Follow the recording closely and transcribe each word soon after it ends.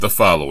The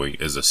following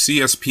is a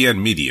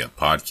CSPN Media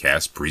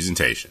podcast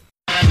presentation.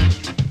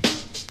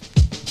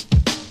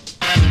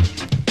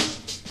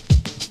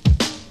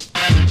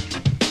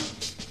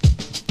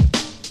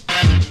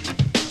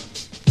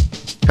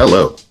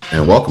 Hello,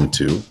 and welcome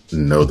to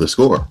Know the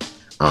Score.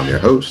 I'm your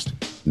host,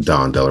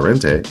 Don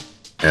Delarente,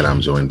 and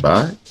I'm joined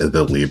by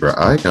the Libra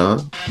icon,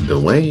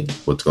 Dwayne.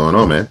 What's going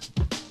on, man?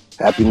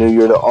 Happy New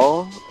Year to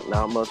all.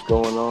 Not much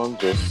going on.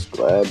 Just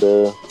glad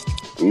to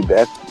be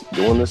back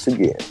doing this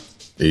again.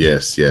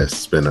 Yes.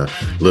 It's been a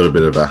little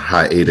bit of a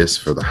hiatus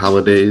for the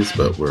holidays,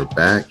 but we're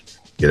back.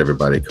 Get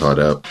everybody caught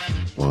up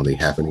on the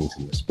happenings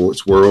in the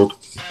sports world.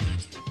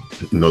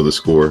 Know the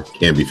Score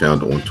can be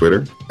found on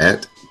Twitter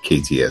at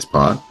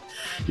KTSPod.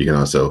 You can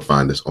also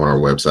find us on our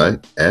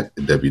website at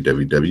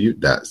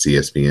www.cspn.us.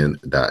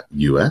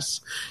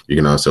 You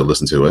can also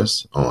listen to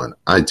us on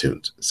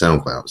iTunes,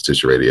 SoundCloud,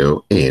 Stitcher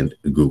Radio, and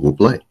Google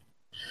Play.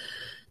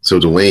 So,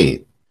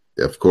 Dwayne,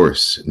 of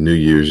course, New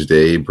Year's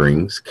Day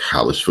brings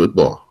college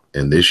football.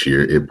 And this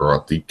year, it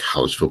brought the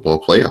college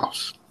football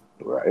playoffs.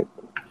 Right.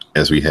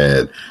 As we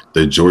had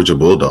the Georgia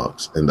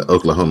Bulldogs and the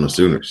Oklahoma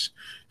Sooners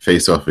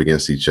face off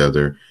against each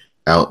other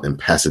out in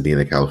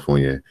Pasadena,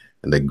 California,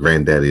 and the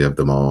granddaddy of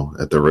them all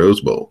at the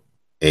Rose Bowl.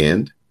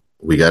 And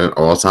we got an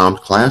all-time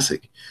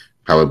classic,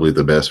 probably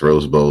the best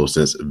Rose Bowl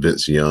since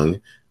Vince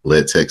Young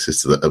led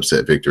Texas to the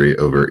upset victory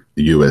over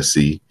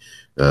USC,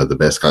 the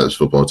best college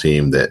football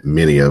team that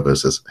many of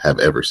us have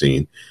ever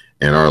seen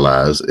in our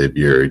lives, if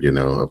you're,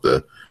 of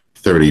the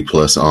 30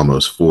 plus,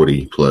 almost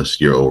 40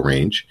 plus year old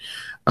range.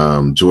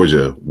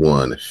 Georgia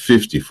won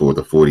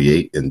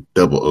 54-48 in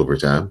double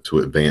overtime to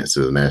advance to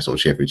the national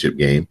championship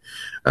game.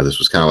 This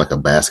was kind of like a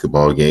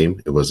basketball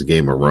game. It was a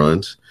game of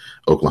runs.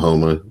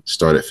 Oklahoma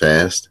started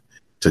fast,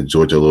 took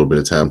Georgia a little bit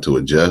of time to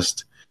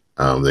adjust.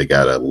 They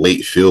got a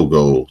late field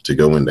goal to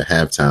go into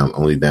halftime,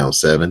 only down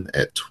 7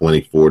 at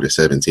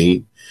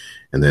 24-17.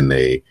 And then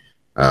they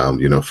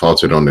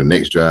faltered on the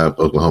next drive.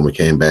 Oklahoma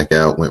came back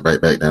out, went right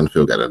back down the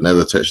field, got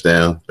another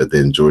touchdown, but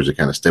then Georgia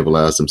kind of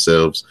stabilized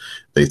themselves.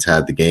 They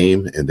tied the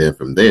game, and then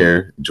from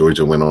there,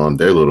 Georgia went on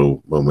their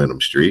little momentum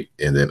streak,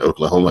 and then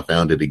Oklahoma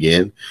found it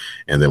again,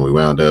 and then we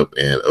wound up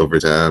in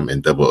overtime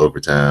and double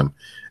overtime,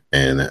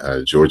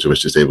 and Georgia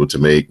was just able to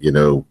make,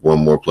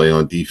 one more play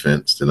on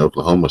defense than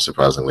Oklahoma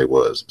surprisingly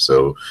was.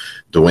 So,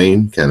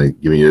 Dwayne, kind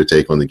of give me your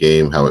take on the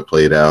game, how it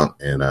played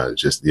out, and I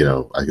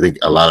think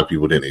a lot of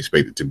people didn't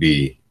expect it to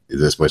be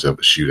this much of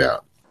a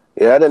shootout.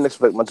 Yeah, I didn't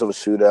expect much of a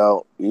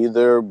shootout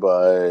either,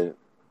 but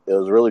it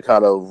was really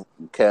kind of,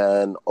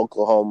 can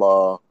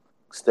Oklahoma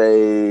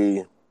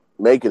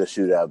make it a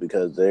shootout,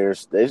 because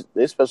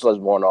they specialize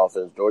more in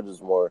offense.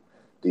 Georgia's more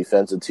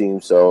defensive team,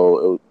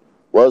 so it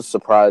was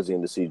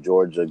surprising to see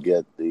Georgia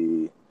get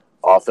the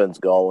offense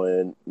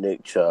going.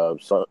 Nick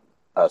Chubb,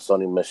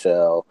 Sonny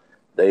Michel,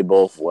 they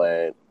both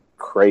went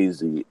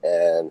crazy,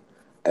 and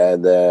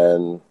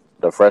then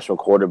the freshman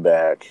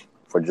quarterback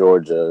for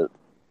Georgia,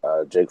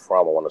 Jake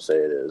Fromm, I want to say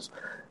it is,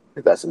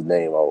 if that's his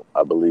name,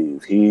 I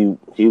believe. He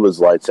was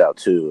lights out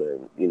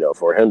too, and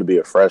for him to be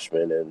a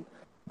freshman in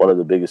one of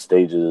the biggest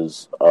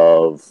stages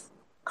of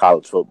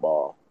college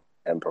football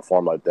and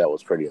perform like that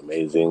was pretty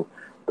amazing.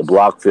 The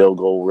blocked field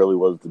goal really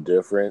was the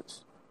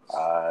difference,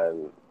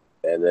 and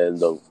then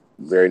the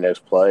very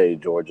next play,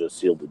 Georgia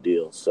sealed the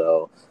deal.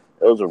 So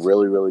it was a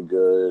really, really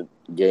good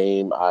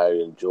game. I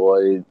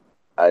enjoyed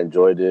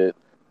it.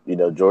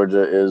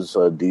 Georgia is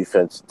a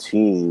defense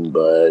team,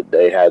 but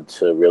they had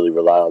to really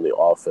rely on the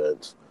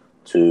offense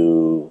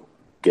to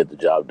get the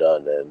job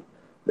done, and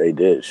they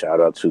did.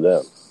 Shout out to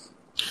them.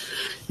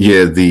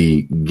 Yeah,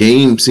 the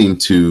game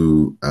seemed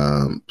to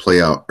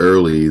play out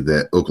early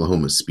that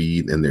Oklahoma's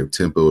speed and their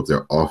tempo of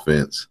their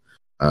offense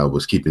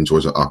was keeping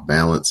Georgia off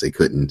balance. They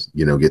couldn't,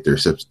 get their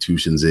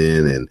substitutions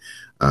in,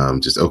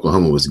 and just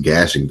Oklahoma was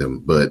gashing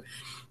them. But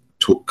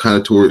kind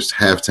of towards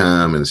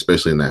halftime, and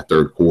especially in that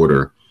third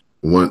quarter,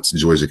 once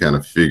Georgia kind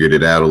of figured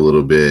it out a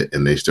little bit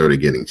and they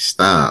started getting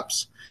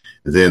stops,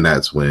 then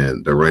that's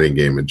when the running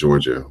game of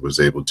Georgia was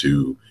able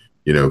to,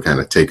 kind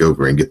of take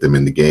over and get them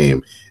in the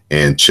game.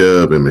 And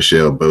Chubb and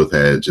Michelle both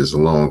had just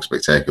long,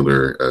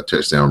 spectacular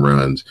touchdown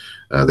runs.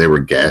 They were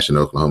gashing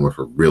Oklahoma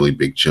for really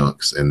big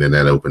chunks. And then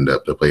that opened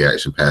up the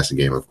play-action passing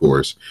game, of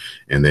course.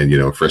 And then,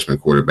 freshman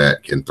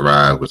quarterback can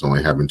thrive with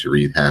only having to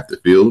read half the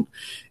field.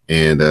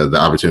 And the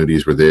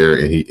opportunities were there,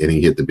 and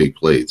he hit the big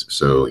plays.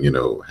 So,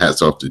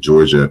 hats off to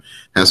Georgia.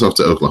 Hats off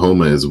to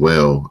Oklahoma as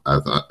well.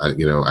 I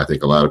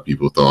think a lot of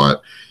people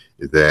thought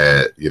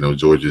that,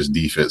 Georgia's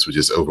defense would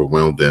just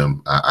overwhelm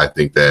them. I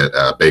think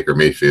that Baker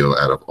Mayfield,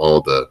 out of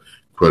all the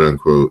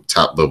quote-unquote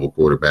top-level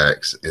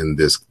quarterbacks in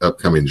this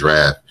upcoming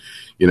draft,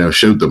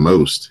 showed the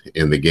most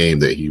in the game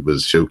that he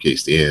was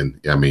showcased in.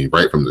 I mean,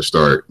 right from the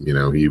start,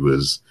 he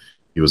was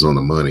on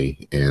the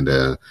money.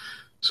 And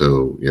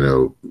so,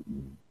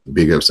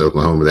 big ups to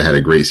Oklahoma. They had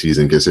a great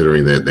season,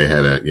 considering that they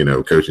had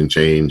a coaching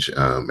change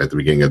at the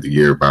beginning of the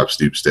year. Bob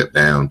Stoops stepped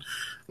down.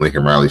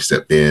 Lincoln Riley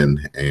stepped in,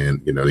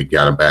 and they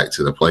got them back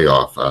to the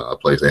playoff, a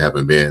place they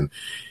haven't been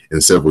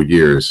in several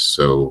years.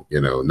 So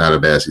not a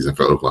bad season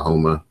for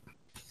Oklahoma.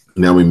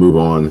 Now we move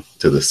on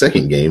to the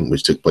second game,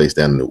 which took place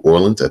down in New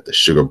Orleans at the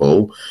Sugar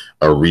Bowl,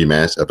 a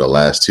rematch of the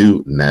last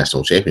two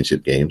national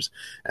championship games,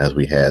 as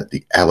we had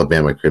the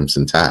Alabama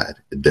Crimson Tide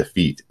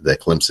defeat the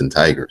Clemson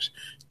Tigers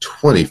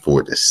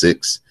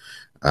 24-6.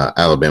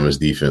 Alabama's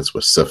defense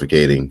was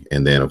suffocating,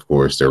 and then, of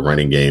course, their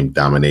running game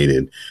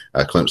dominated.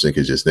 Clemson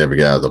could just never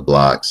get out of the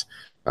blocks.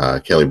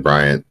 Kelly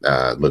Bryant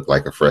looked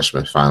like a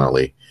freshman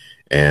finally,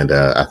 and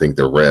I think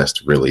the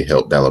rest really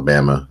helped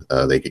Alabama.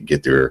 They could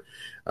get their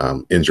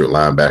injured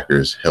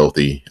linebackers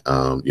healthy.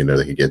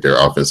 They could get their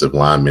offensive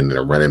linemen and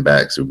their running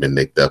backs who've been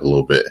nicked up a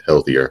little bit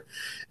healthier.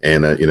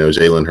 And,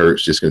 Jalen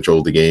Hurts just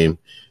controlled the game,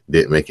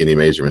 didn't make any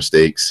major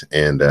mistakes,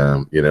 and,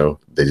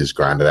 they just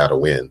grinded out a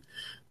win.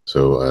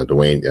 So,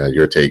 Dwayne,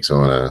 your takes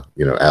on,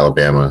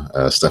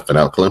 Alabama stuffing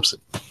out Clemson.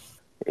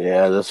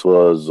 Yeah, this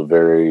was a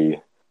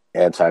very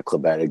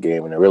anticlimactic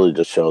game, and it really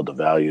just showed the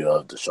value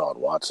of Deshaun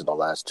Watson the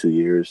last 2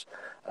 years,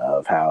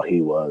 of how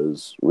he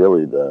was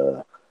really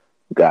the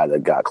guy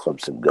that got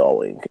Clemson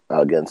going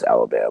against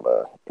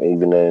Alabama.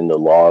 Even in the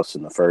loss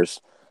in the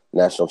first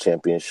national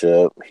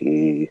championship,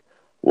 he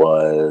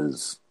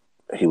was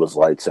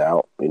lights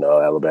out.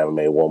 Alabama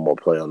made one more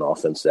play on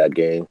offense that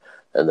game,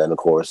 and then of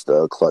course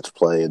the clutch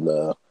play in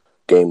the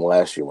game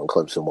last year when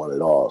Clemson won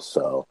it all.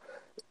 So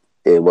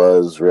it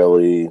was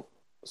really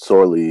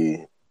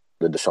sorely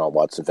the Deshaun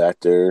Watson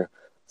factor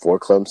for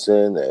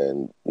Clemson,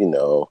 and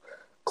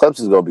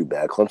Clemson's going to be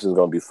back. Clemson's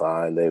going to be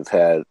fine. They've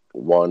had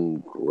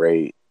one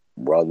great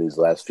run these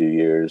last few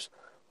years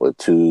with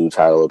 2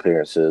 title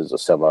appearances, a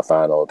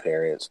semifinal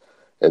appearance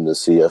in the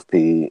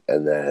CFP,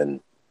 and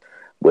then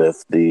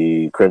with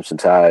the Crimson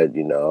Tide,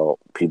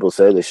 people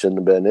say they shouldn't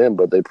have been in,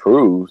 but they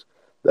proved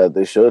that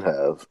they should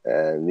have.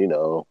 And,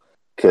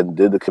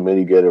 did the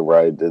committee get it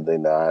right? Did they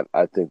not?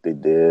 I think they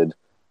did.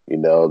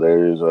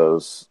 There's a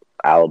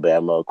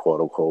Alabama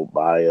quote-unquote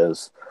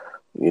bias,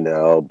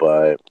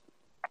 but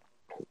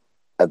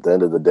at the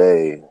end of the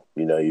day,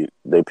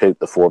 they picked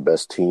the 4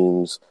 best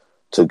teams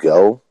to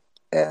go,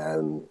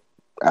 and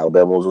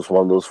Alabama was just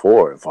one of those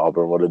 4. If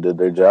Auburn would have did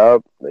their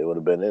job, they would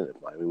have been in.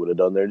 If Miami would have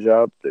done their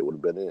job, they would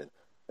have been in.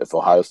 If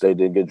Ohio State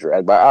didn't get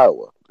dragged by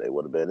Iowa, they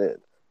would have been in.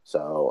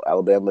 So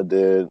Alabama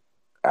did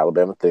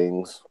Alabama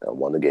things and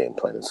won the game,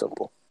 plain and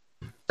simple.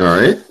 All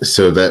right,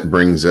 so that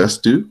brings us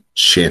to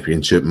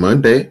Championship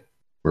Monday,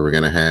 where we're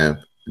going to have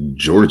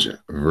Georgia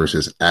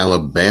versus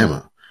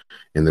Alabama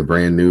in the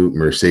brand new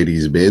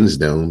Mercedes-Benz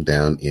Dome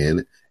down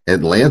in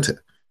Atlanta.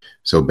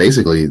 So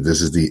basically,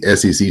 this is the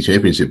SEC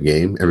championship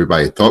game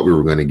everybody thought we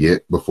were going to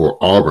get before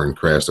Auburn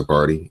crashed the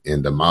party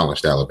and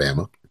demolished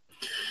Alabama.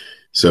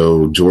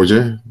 So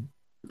Georgia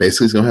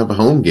basically is going to have a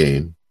home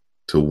game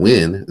to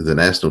win the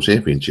national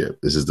championship.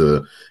 This is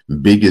the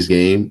biggest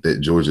game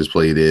that Georgia's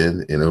played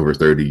in over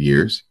 30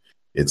 years.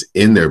 It's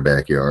in their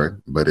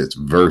backyard, but it's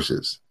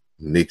versus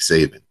Nick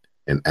Saban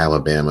and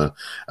Alabama.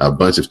 A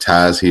bunch of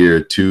ties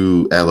here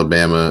to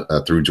Alabama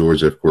through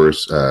Georgia, of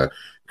course.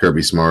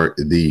 Kirby Smart,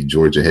 the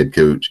Georgia head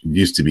coach,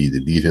 used to be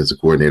the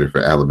defensive coordinator for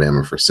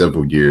Alabama for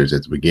several years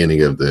at the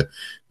beginning of the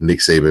Nick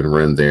Saban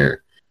run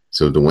there.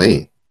 So,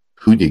 Dwayne,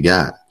 who you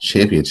got?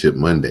 Championship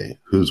Monday.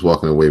 Who's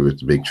walking away with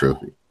the big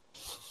trophy?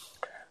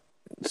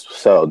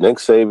 So, Nick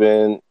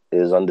Saban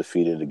is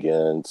undefeated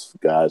against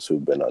guys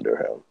who've been under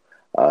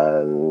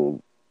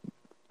him.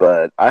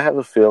 But I have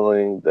a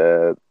feeling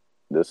that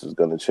this is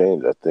going to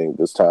change. I think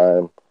this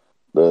time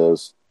the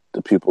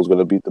people's going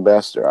to beat the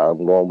master.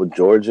 I'm going with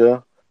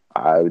Georgia.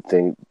 I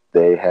think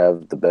they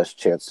have the best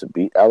chance to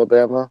beat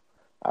Alabama.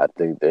 I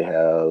think they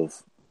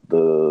have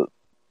the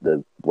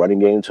running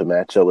game to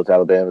match up with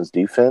Alabama's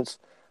defense.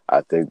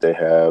 I think they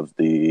have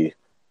the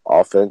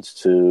offense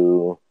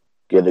to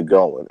get it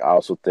going. I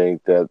also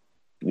think that,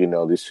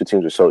 these two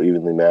teams are so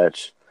evenly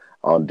matched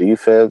on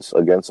defense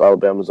against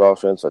Alabama's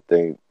offense. I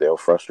think they'll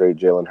frustrate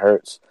Jalen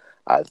Hurts.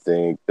 I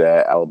think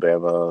that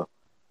Alabama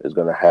is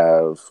going to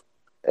have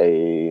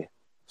a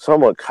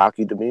somewhat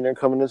cocky demeanor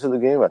coming into the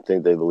game. I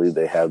think they believe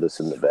they have this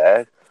in the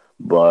bag,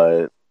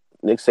 but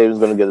Nick Saban's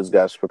going to get his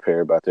guys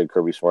prepared, but I think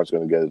Kirby Smart's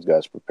going to get his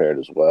guys prepared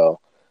as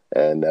well.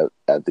 And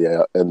at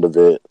the end of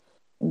it,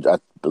 I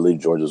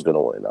believe Georgia's going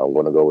to win. I'm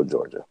going to go with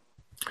Georgia.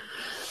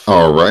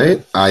 All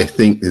right. I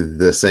think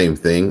the same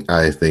thing.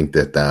 I think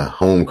that the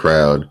home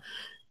crowd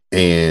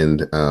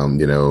and,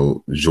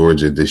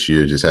 Georgia this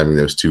year, just having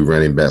those 2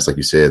 running backs, like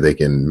you said, they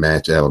can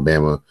match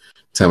Alabama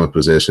time of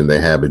possession. They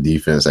have a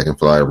defense that can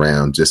fly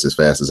around just as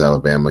fast as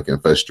Alabama, can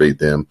frustrate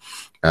them.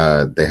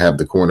 They have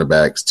the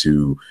cornerbacks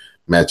to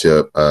match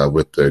up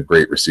with the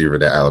great receiver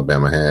that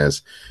Alabama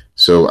has.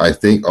 So I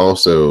think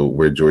also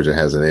where Georgia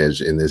has an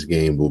edge in this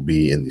game will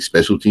be in the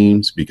special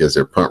teams, because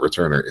their punt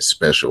returner is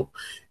special.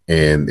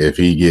 And if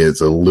he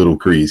gets a little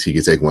crease, he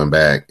can take one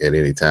back at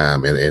any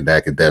time. And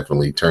that could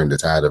definitely turn the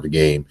tide of a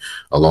game,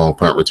 a long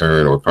punt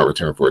return or a punt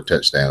return for a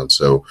touchdown.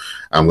 So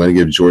I'm going to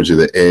give Georgia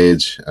the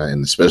edge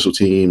in the special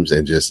teams,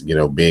 and just,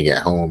 being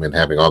at home and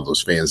having all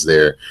those fans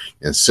there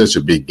in such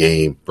a big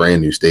game,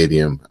 brand new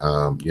stadium.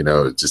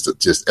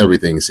 Just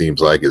everything seems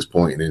like is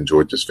pointing in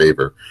Georgia's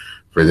favor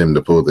for them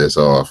to pull this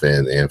off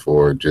and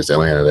for just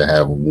Atlanta to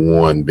have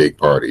one big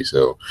party.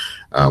 So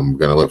I'm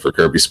going to look for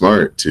Kirby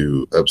Smart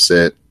to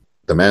upset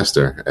the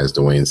master, as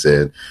Dwayne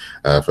said,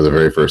 for the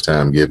very first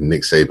time, give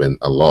Nick Saban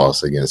a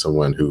loss against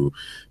someone who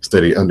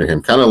studied under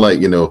him. Kind of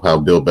like, how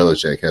Bill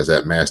Belichick has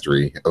that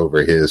mastery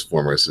over his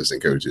former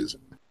assistant coaches.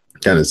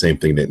 Kind of the same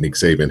thing that Nick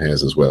Saban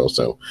has as well.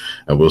 So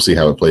we'll see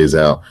how it plays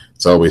out.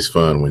 It's always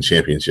fun when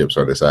championships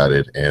are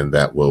decided, and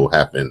that will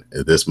happen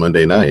this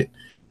Monday night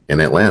in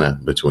Atlanta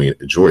between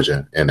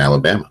Georgia and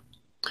Alabama.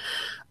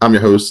 I'm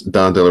your host,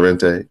 Don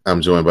Delarente.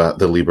 I'm joined by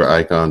the Libra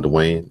icon,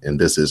 Dwayne, and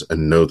this is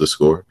Know the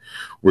Score.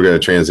 We're going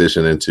to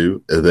transition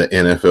into the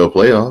NFL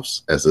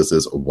playoffs, as this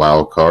is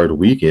Wild Card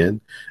Weekend.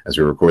 As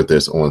we record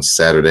this on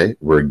Saturday,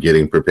 we're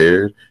getting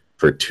prepared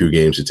for 2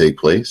 games to take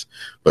place.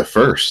 But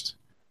first,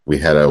 we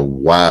had a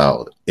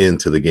wild end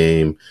to the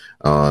game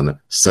on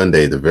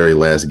Sunday, the very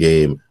last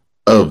game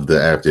of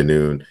the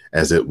afternoon,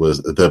 as it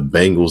was the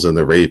Bengals and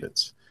the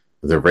Ravens.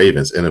 The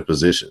Ravens in a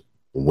position,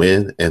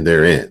 win, and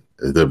they're in.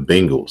 The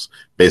Bengals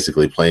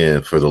basically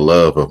playing for the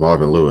love of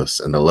Marvin Lewis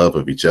and the love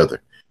of each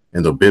other.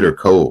 And the bitter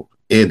cold,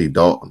 Andy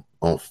Dalton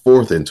on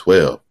 4th and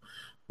 12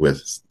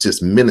 with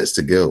just minutes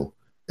to go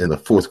in the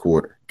fourth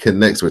quarter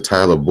connects with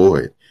Tyler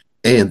Boyd.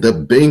 And the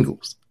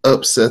Bengals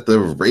upset the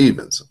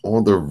Ravens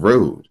on the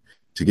road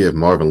to give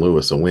Marvin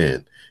Lewis a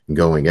win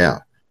going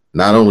out.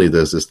 Not only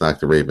does this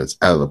knock the Ravens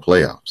out of the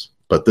playoffs,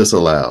 but this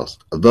allows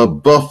the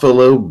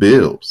Buffalo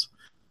Bills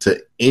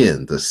to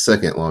end the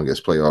second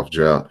longest playoff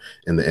drought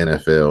in the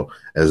NFL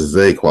as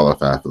they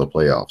qualify for the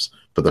playoffs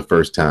for the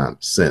first time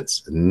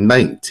since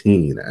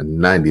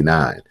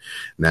 1999.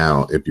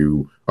 Now, if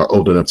you are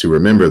old enough to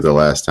remember the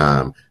last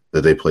time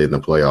that they played in the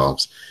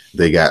playoffs,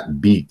 they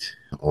got beat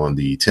on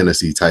the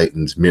Tennessee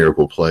Titans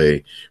miracle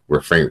play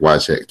where Frank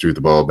Wycheck threw the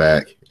ball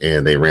back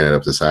and they ran it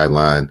up the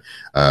sideline.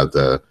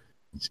 The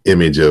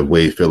image of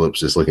Wade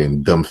Phillips just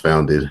looking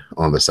dumbfounded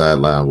on the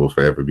sideline will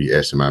forever be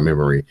etched in my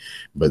memory.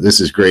 But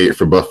this is great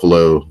for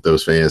Buffalo.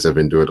 Those fans have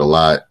endured a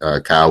lot.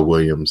 Kyle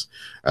Williams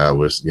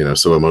was,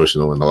 so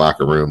emotional in the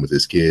locker room with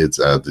his kids.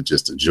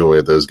 Just the joy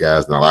of those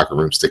guys in the locker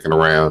room sticking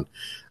around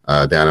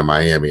down in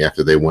Miami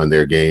after they won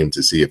their game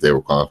to see if they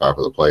were qualified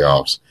for the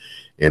playoffs.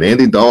 And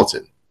Andy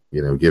Dalton,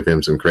 give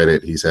him some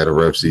credit. He's had a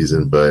rough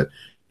season, but,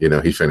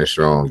 he finished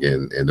strong.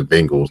 And the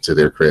Bengals, to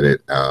their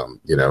credit,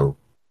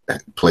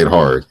 played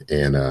hard,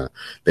 and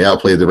they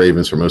outplayed the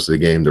Ravens for most of the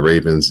game. The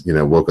Ravens,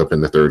 woke up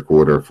in the third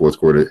quarter, fourth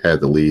quarter, had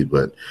the lead,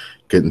 but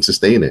couldn't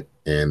sustain it.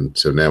 And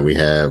so now we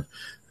have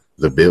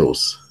the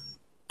Bills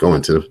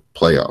going to the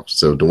playoffs.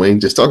 So,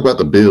 Dwayne, just talk about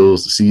the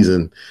Bills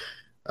season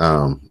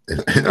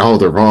and all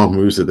the wrong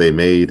moves that they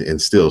made,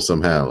 and still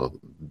somehow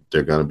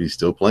they're going to be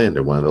still playing.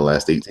 They're one of the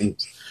last 8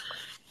 teams.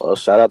 Well,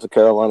 shout out to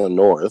Carolina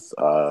North,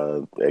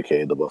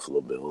 a.k.a. the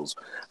Buffalo Bills.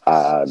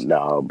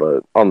 No,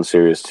 but on the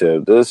serious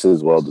tip, this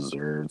is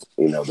well-deserved.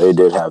 They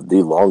did have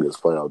the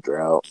longest playoff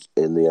drought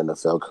in the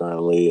NFL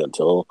currently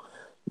until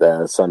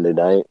that Sunday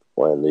night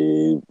when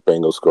the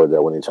Bengals scored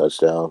that winning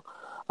touchdown.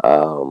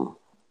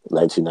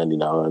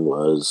 1999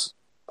 was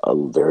a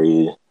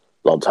very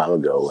long time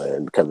ago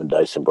when Kevin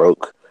Dyson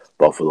broke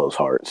Buffalo's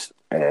hearts.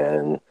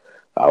 And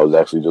I was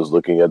actually just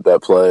looking at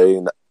that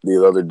play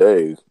the other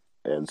day.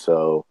 And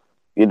so,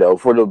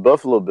 for the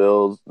Buffalo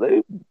Bills,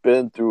 they've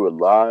been through a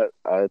lot.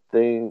 I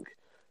think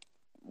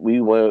we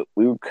were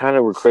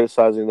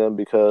criticizing them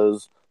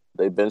because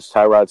they benched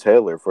Tyrod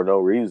Taylor for no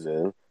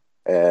reason,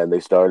 and they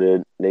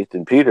started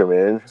Nathan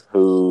Peterman,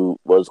 who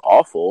was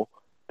awful,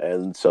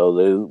 and so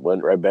they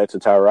went right back to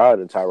Tyrod,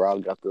 and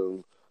Tyrod got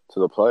them to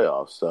the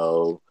playoffs.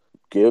 So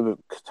give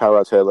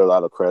Tyrod Taylor a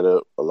lot of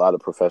credit, a lot of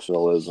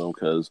professionalism,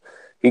 because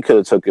he could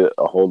have took it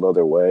a whole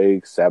other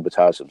way,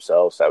 sabotaged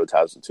himself,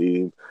 sabotaged the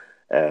team,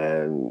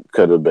 and they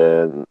could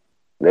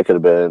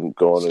have been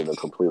going in a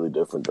completely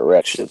different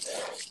direction.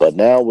 But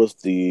now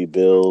with the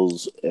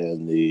Bills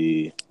and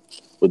the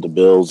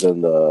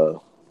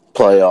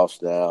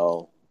playoffs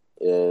now,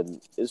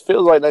 and it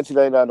feels like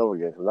 1999 over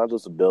again, because not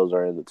just the Bills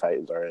are in, the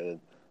Titans are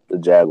in, the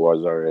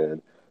Jaguars are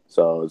in.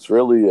 So it's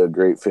really a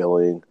great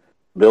feeling.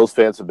 Bills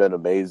fans have been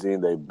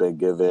amazing. They've been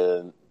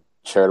giving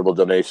charitable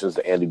donations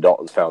to Andy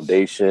Dalton's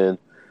foundation.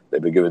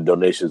 They've been giving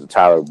donations to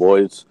Tyler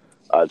Boyd's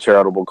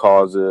charitable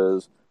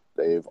causes.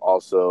 They've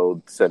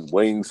also sent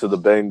wings to the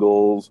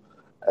Bengals.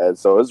 And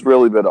so it's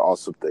really been an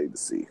awesome thing to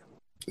see.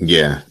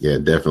 Yeah,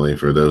 definitely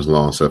for those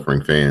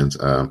long-suffering fans.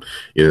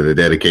 The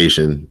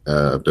dedication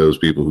of those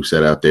people who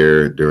sat out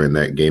there during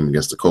that game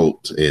against the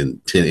Colts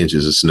in 10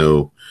 inches of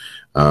snow,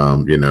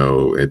 and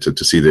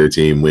to see their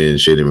team win,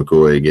 Shady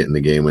McCoy getting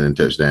the game-winning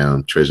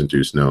touchdown, trudging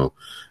through snow.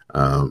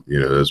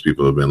 Those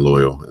people have been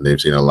loyal, and they've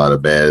seen a lot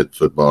of bad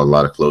football, a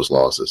lot of close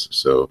losses.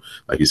 So,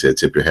 like you said,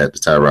 tip your hat to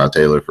Tyrod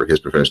Taylor for his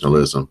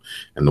professionalism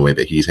and the way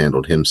that he's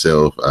handled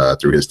himself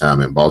through his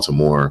time in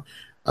Baltimore.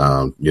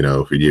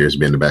 For years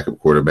being the backup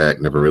quarterback,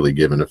 never really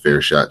given a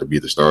fair shot to be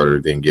the starter,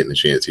 then getting a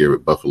chance here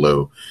with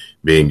Buffalo,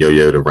 being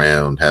yo-yoed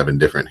around, having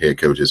different head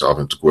coaches,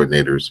 offensive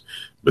coordinators,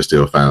 but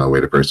still finding a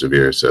way to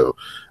persevere. So,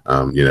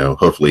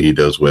 hopefully he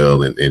does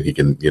well and he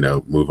can,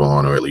 move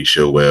on or at least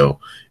show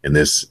well in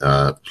this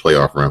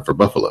playoff run for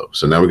Buffalo.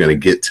 So now we're going to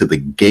get to the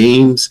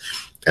games.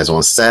 As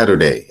on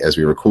Saturday, as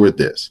we record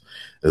this,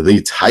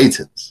 the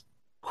Titans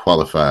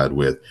qualified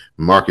with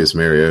Marcus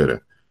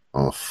Mariota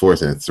on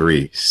 4th and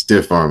 3,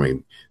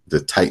 stiff-arming the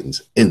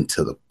Titans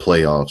into the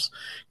playoffs,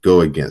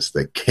 go against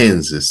the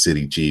Kansas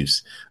City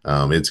Chiefs.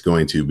 It's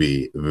going to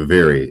be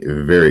very,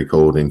 very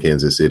cold in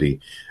Kansas City.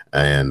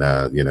 And,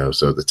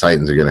 so the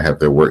Titans are going to have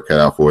their work cut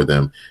out for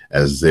them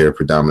as they're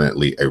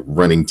predominantly a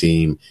running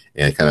team.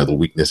 And kind of the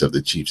weakness of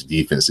the Chiefs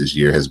defense this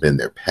year has been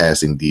their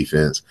passing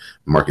defense.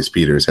 Marcus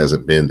Peters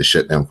hasn't been the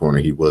shutdown corner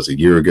he was a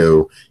year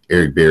ago.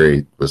 Eric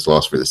Berry was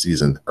lost for the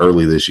season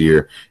early this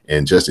year.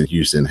 And Justin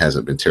Houston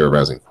hasn't been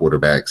terrorizing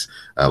quarterbacks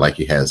like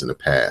he has in the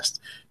past.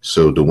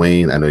 So,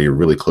 Dwayne, I know you're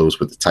really close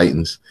with the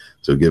Titans.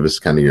 So give us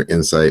kind of your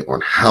insight on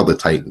how the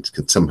Titans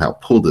can somehow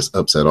pull this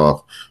upset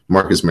off.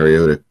 Marcus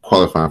Mariota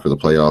qualifying for the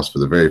playoffs for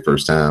the very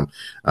first time.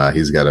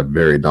 He's got a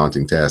very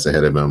daunting task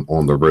ahead of him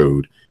on the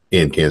road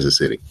in Kansas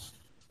City.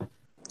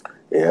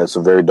 Yeah, it's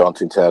a very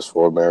daunting task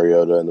for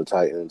Mariota and the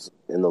Titans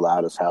in the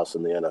loudest house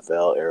in the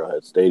NFL,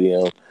 Arrowhead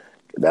Stadium.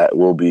 That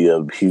will be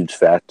a huge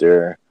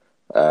factor.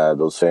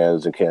 Those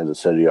fans in Kansas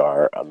City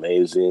are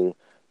amazing.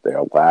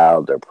 They're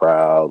loud. They're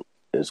proud.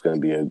 It's going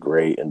to be a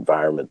great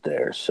environment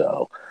there.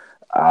 So,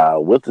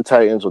 with the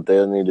Titans, what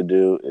they'll need to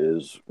do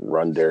is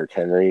run Derrick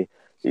Henry.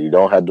 You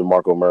don't have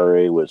DeMarco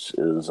Murray, which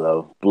is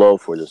a blow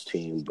for this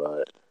team,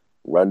 but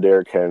run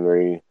Derrick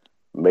Henry,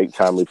 make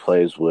timely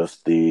plays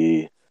with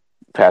the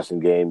passing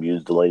game,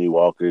 use Delaney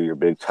Walker, your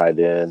big tight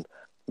end,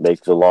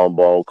 make the long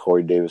ball,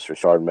 Corey Davis,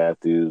 Rashard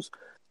Matthews,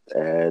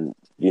 and,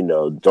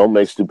 don't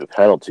make stupid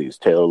penalties.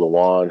 Taylor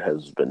Lewan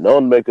has been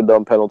known to make a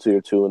dumb penalty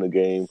or two in a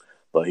game,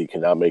 but he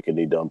cannot make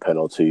any dumb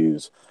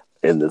penalties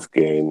in this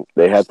game.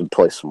 They have to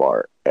play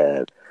smart.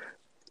 And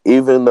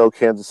even though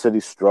Kansas City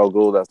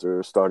struggled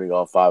after starting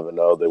off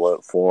 5-0, they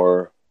went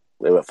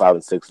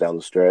 5-6 down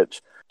the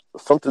stretch.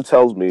 Something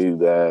tells me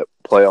that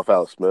playoff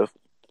Alex Smith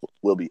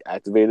will be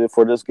activated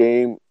for this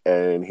game,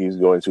 and he's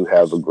going to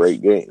have a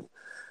great game.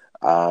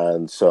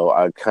 And so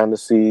I kind of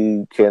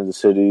see Kansas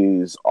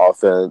City's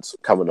offense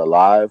coming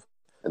alive,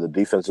 and the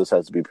defense just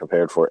has to be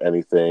prepared for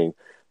anything.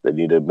 They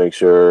need to make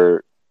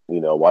sure,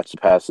 watch the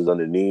passes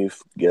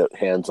underneath, get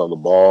hands on the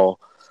ball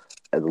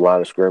at the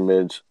line of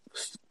scrimmage,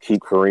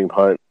 keep Kareem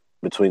Hunt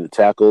between the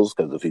tackles,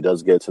 because if he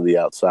does get to the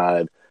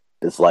outside,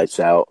 it's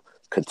lights out.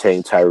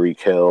 Contain Tyreek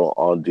Hill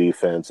on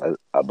defense.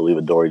 I believe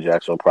Adoree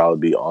Jackson will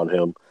probably be on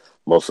him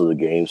most of the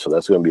game, so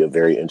that's going to be a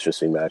very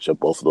interesting matchup.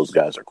 Both of those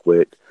guys are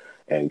quick.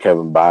 And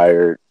Kevin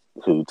Byard,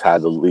 who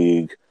tied the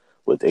league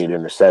with 8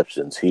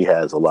 interceptions, he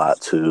has a lot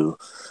to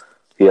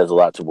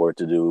work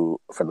to do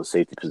from the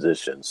safety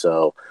position.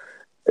 So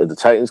if the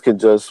Titans can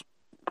just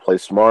play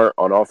smart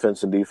on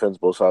offense and defense,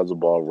 both sides of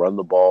the ball, run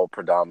the ball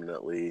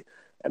predominantly,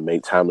 and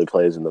make timely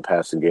plays in the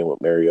passing game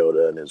with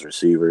Mariota and his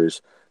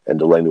receivers and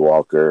Delaney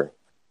Walker,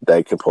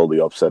 they can pull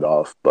the upset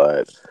off.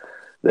 But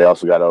they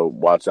also got to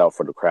watch out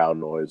for the crowd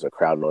noise. The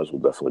crowd noise will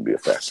definitely be a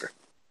factor.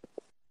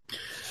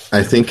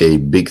 I think a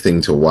big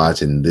thing to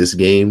watch in this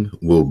game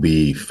will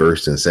be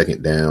first and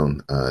second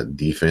down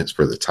defense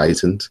for the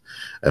Titans.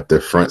 If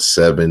their front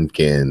seven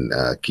can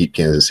keep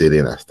Kansas City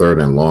in a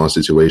 3rd and long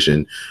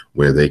situation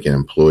where they can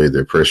employ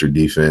their pressure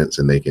defense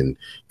and they can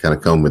kind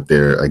of come with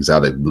their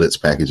exotic blitz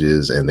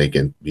packages and they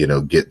can,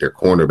 get their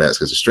cornerbacks,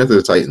 because the strength of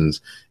the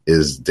Titans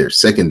is their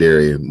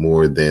secondary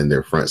more than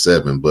their front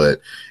seven.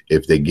 But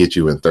if they get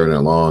you in 3rd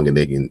and long and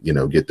they can,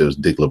 get those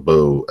Dick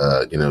LeBeau,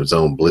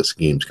 zone blitz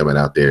schemes coming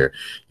out there,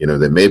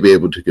 they may be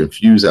able to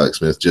confuse Alex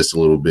Smith just a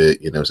little bit,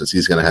 since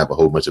he's going to have a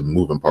whole bunch of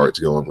moving parts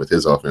going with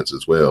his offense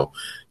as well,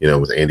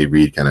 with Andy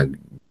Reid kind of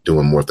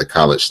doing more of the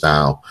college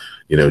style,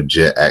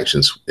 jet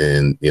actions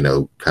and,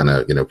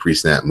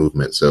 pre-snap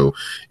movement. So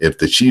if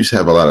the Chiefs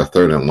have a lot of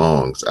 3rd and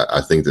longs,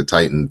 I think the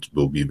Titans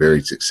will be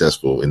very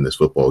successful in this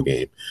football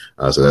game.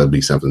 So that'll be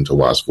something to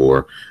watch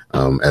for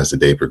as the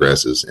day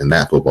progresses in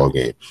that football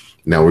game.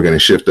 Now we're going to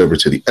shift over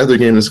to the other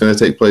game that's going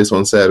to take place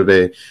on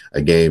Saturday,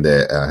 a game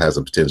that has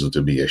a potential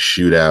to be a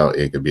shootout.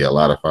 It could be a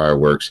lot of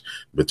fireworks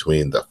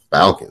between the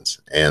Falcons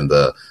and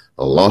the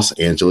Los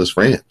Angeles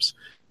Rams.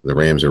 The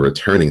Rams are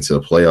returning to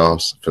the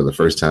playoffs for the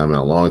first time in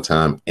a long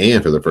time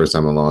and for the first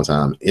time in a long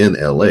time in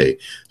LA.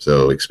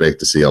 So expect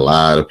to see a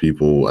lot of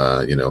people,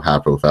 high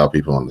profile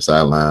people on the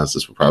sidelines.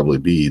 This will probably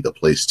be the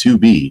place to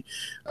be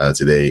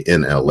today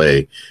in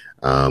LA.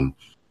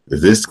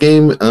 This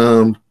game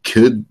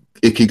could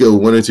go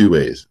one or two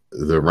ways.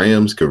 The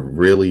Rams could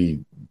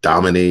really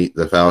dominate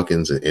the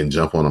Falcons and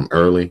jump on them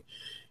early,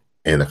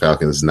 and the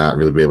Falcons not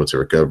really be able to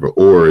recover.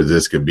 Or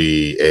this could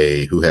be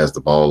a who has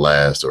the ball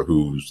last or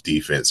whose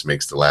defense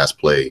makes the last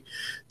play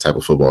type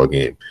of football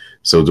game.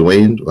 So,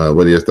 Dwayne,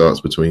 what are your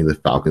thoughts between the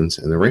Falcons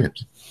and the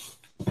Rams?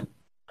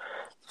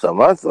 So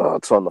my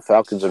thoughts on the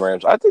Falcons and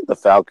Rams, I think the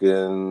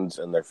Falcons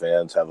and their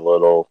fans have a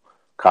little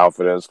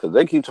confidence because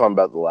they keep talking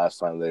about the last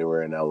time they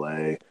were in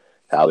LA,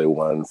 how they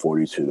won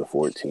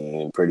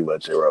 42-14. Pretty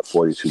much they were up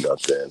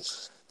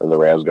 42-0. and the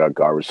Rams got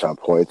garbage time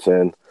points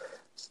in.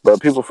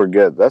 But people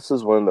forget this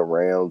is when the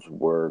Rams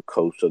were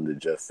coached under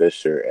Jeff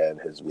Fisher and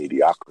his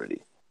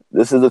mediocrity.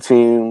 This is a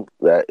team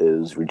that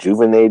is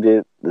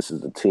rejuvenated. This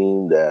is a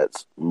team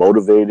that's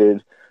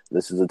motivated.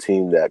 This is a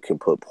team that can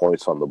put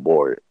points on the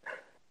board.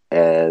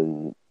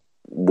 And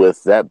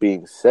with that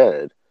being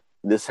said,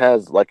 this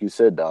has, like you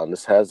said, Don,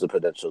 this has the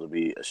potential to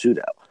be a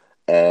shootout.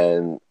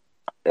 And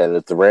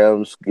if the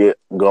Rams get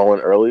going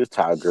early,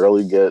 Todd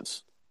Gurley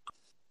gets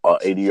an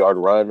 80-yard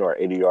run or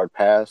 80-yard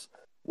pass,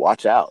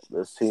 watch out.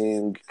 This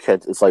team,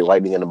 it's like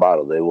lightning in a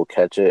bottle. They will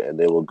catch it, and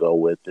they will go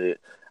with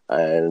it.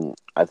 And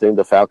I think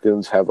the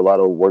Falcons have a lot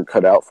of work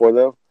cut out for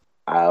them.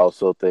 I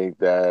also think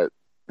that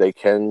they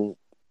can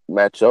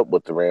match up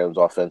with the Rams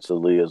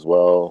offensively as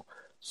well.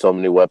 So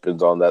many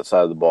weapons on that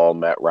side of the ball.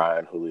 Matt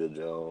Ryan, Julio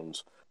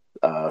Jones,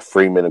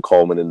 Freeman and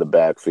Coleman in the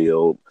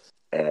backfield.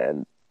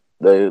 And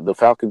the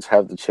Falcons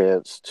have the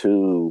chance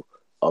to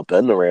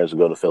upend the Rams and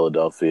go to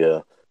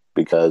Philadelphia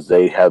because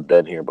they have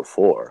been here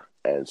before.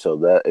 And so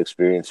that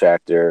experience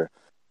factor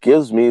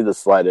gives me the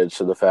slight edge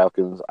to the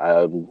Falcons.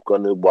 I'm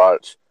going to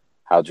watch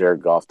how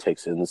Jared Goff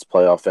takes in this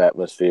playoff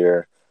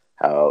atmosphere,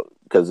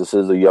 because this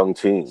is a young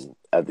team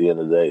at the end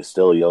of the day,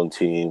 still a young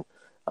team.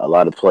 A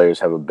lot of players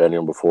haven't been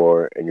here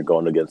before, and you're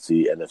going against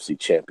the NFC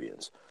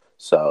champions.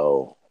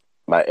 So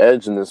my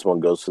edge in this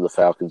one goes to the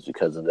Falcons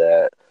because of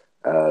that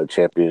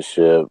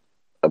championship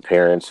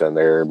appearance and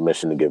their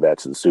mission to get back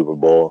to the Super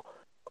Bowl.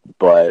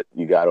 But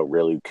you got to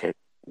really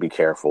be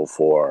careful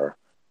for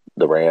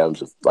the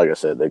Rams. Like I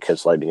said, they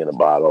catch lightning in a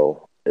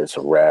bottle. It's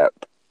a wrap,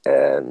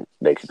 and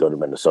they could go to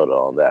Minnesota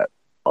on that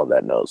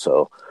note.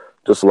 So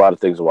just a lot of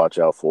things to watch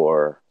out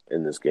for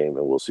in this game,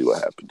 and we'll see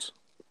what happens.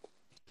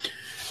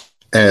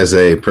 As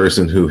a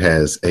person who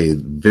has a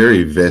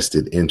very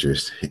vested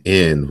interest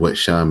in what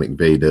Sean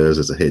McVay does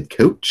as a head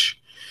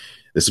coach,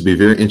 this will be a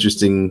very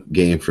interesting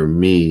game for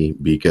me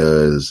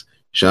because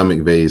Sean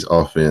McVay's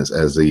offense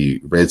as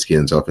the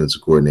Redskins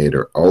offensive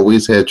coordinator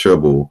always had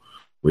trouble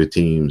with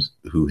teams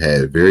who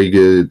had very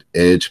good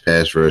edge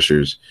pass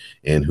rushers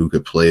and who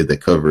could play the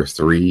cover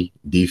 3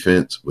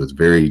 defense with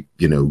very,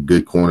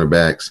 good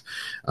cornerbacks,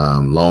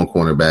 long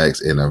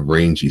cornerbacks, and a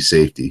rangy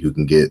safety who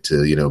can get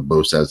to,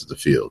 both sides of the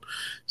field.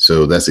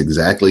 So that's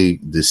exactly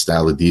the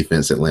style of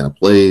defense Atlanta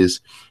plays.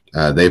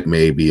 They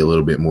may be a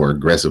little bit more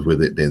aggressive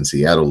with it than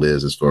Seattle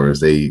is as far as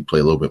they play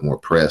a little bit more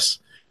press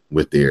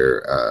with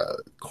their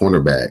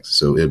cornerbacks.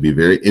 So it'll be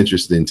very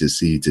interesting to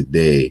see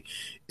today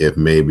if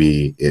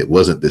maybe it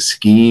wasn't the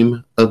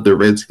scheme of the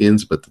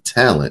Redskins, but the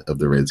talent of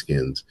the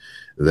Redskins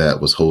that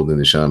was holding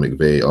the Sean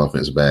McVay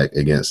offense back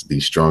against the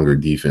stronger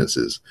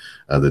defenses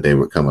that they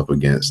would come up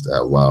against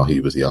while he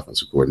was the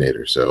offensive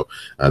coordinator. So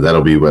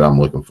that'll be what I'm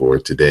looking for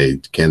today.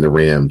 Can the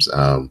Rams,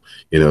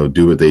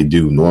 do what they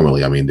do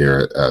normally? I mean,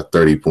 they're a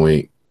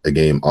 30-point a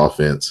game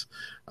offense.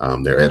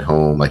 They're at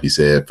home, like you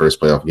said,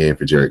 first playoff game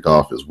for Jared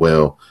Goff as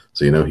well.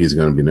 So, he's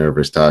going to be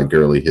nervous. Todd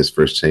Gurley, his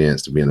first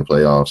chance to be in the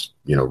playoffs,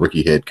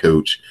 rookie head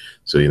coach.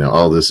 So,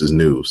 all this is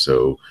new.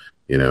 So,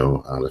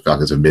 the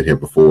Falcons have been here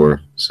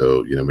before.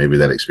 So, maybe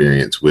that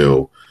experience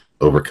will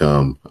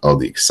overcome all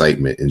the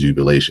excitement and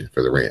jubilation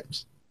for the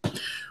Rams.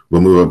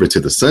 We'll move over to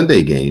the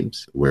Sunday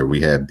games where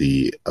we have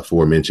the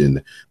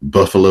aforementioned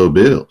Buffalo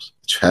Bills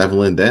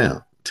traveling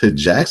down to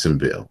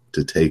Jacksonville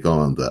to take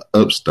on the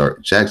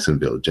upstart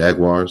Jacksonville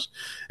Jaguars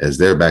as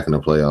they're back in the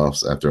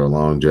playoffs after a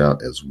long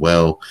drought as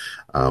well.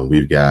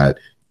 We've got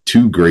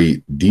 2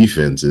 great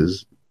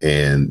defenses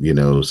and,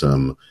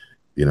 some,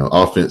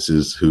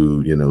 offenses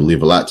who,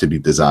 leave a lot to be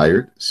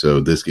desired.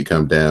 So this could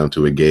come down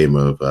to a game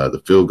of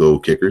the field goal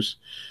kickers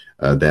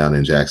down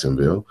in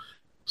Jacksonville.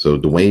 So,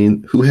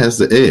 Dwayne, who has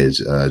the edge,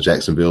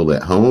 Jacksonville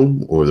at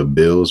home or the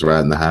Bills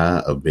riding the high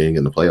of being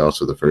in the playoffs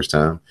for the first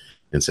time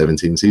in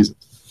 17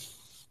 seasons?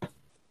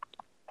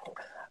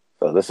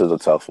 So this is a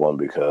tough one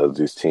because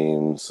these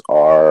teams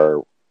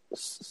are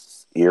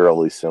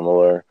eerily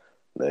similar.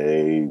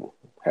 They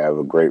have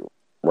a great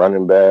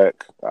running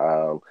back.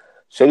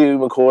 Shady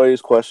McCoy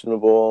is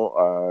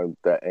questionable.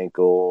 That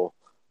ankle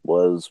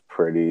was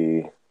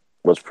pretty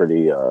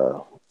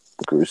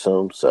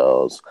gruesome.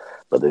 So,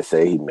 but they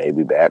say he may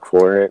be back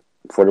for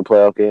the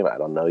playoff game. I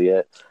don't know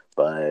yet.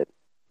 But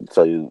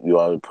so you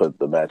want to put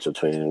the match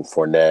between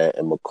Fournette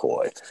and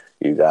McCoy.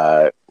 You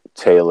got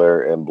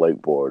Taylor and Blake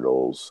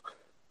Bortles.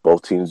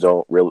 Both teams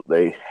don't really –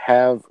 they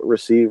have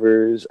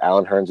receivers.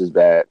 Allen Hurns is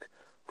back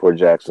for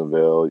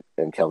Jacksonville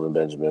and Kelvin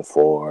Benjamin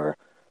for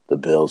the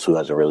Bills, who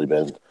hasn't really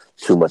been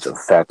too much of a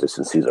factor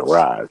since he's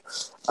arrived.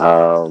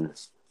 And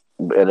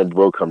it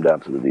will come down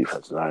to the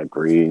defense, and I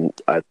agree.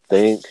 I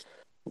think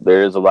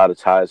there is a lot of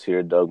ties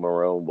here. Doug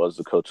Marrone was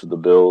the coach of the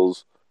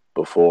Bills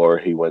before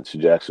he went to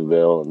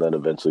Jacksonville and then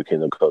eventually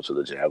became the coach of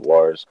the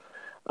Jaguars.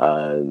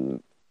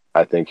 And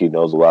I think he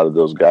knows a lot of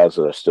those guys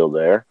that are still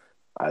there.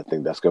 I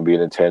think that's going to be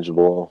an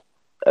intangible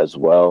as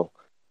well.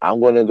 I'm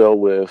going to go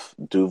with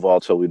Duval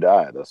till we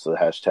die. That's the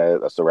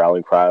hashtag. That's the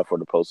rallying cry for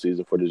the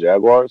postseason for the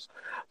Jaguars.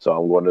 So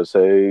I'm going to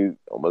say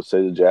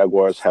the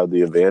Jaguars have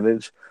the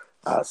advantage.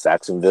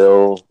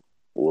 Saxonville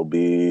will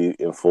be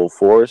in full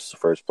force.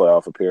 First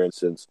playoff appearance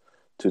since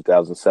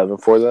 2007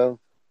 for them.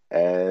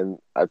 And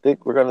I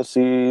think we're going to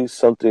see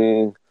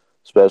something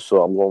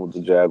special. I'm going with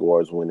the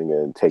Jaguars winning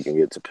and taking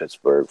it to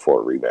Pittsburgh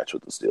for a rematch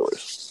with the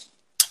Steelers.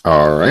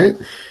 All right.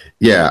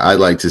 Yeah, I'd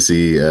like to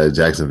see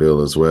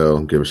Jacksonville as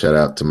well. Give a shout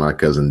out to my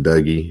cousin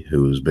Dougie,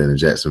 who's been a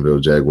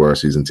Jacksonville Jaguar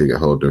season ticket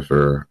holder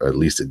for at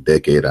least a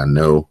decade, I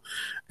know,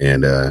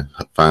 and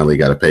finally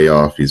got a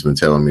payoff. He's been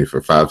telling me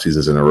for 5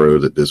 seasons in a row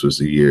that this was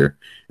the year,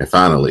 and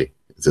finally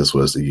this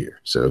was the year.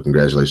 So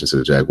congratulations to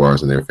the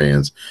Jaguars and their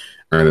fans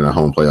earning a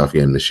home playoff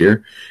game this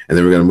year. And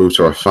then we're going to move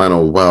to our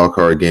final wild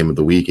card game of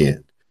the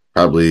weekend.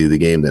 Probably the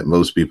game that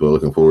most people are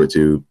looking forward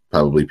to.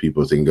 Probably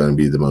people think going to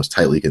be the most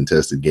tightly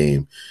contested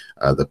game.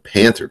 The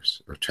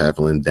Panthers are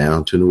traveling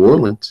down to New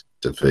Orleans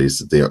to face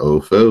their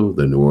old foe,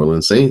 the New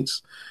Orleans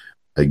Saints.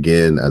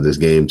 Again, this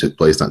game took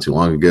place not too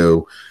long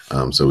ago,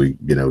 so we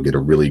get a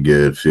really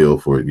good feel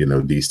for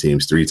these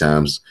teams. 3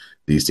 times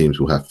these teams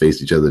will have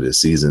faced each other this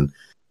season.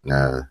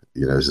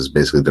 This is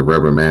basically the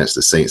rubber match.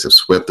 The Saints have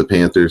swept the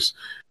Panthers.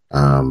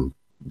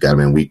 Got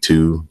them in week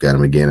 2, got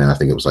them again, and I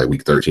think it was like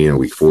week 13 or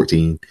week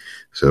 14.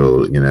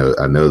 So,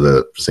 I know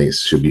the Saints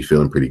should be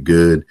feeling pretty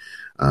good.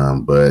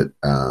 But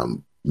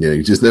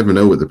you just never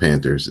know with the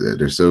Panthers.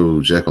 They're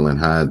so Jekyll and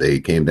Hyde.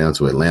 They came down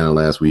to Atlanta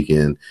last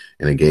weekend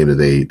in a game that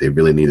they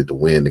really needed to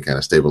win to kind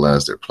of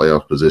stabilize their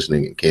playoff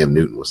positioning, and Cam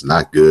Newton was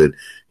not good.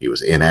 He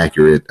was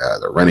inaccurate.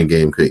 The running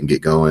game couldn't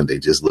get going. They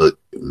just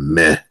looked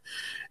meh.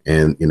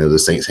 And, the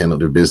Saints handled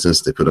their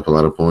business. They put up a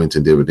lot of points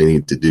and did what they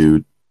needed to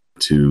do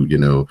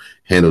to,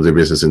 handle their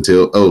business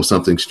until,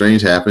 something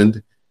strange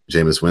happened.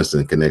 Jameis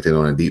Winston connected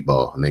on a deep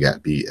ball, and they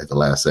got beat at the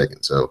last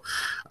second. So,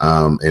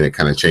 and it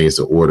kind of changed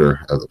the order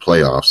of the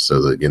playoffs. So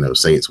that,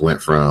 Saints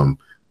went from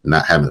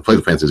not having to play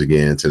the Panthers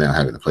again to now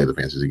having to play the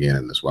Panthers again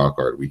in this wild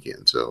card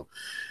weekend. So,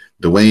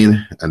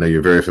 Dwayne, I know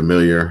you're very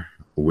familiar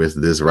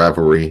with this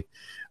rivalry.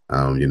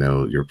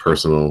 Your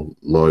personal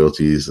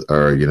loyalties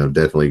are,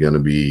 definitely going to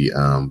be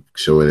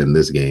showing in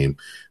this game.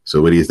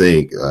 So what do you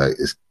think?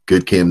 Is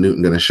good Cam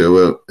Newton going to show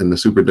up in the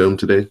Superdome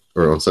today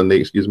or on Sunday,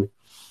 excuse me?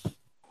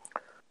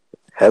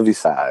 Heavy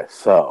sigh.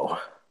 So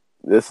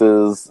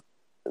there's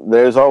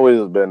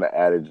always been an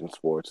adage in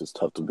sports. It's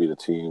tough to beat a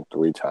team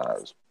 3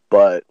 times,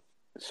 but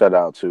shout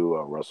out to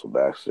Russell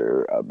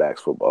Baxter,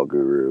 Bax Football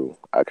Guru.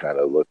 I kind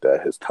of looked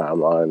at his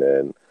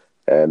timeline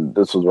and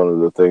this was one of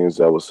the things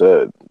that was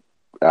said.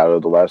 Out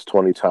of the last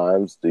 20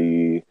 times,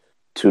 the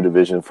 2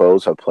 division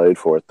foes have played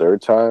for a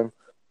 3rd time.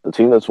 The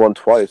team that's won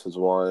twice has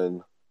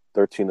won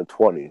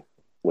 13-20,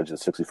 which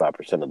is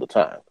 65% of the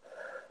time.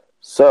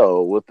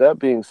 So, with that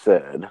being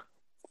said,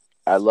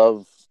 I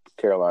love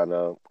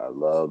Carolina. I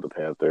love the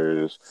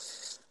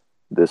Panthers.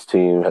 This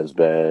team has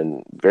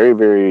been very,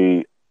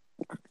 very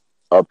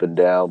up and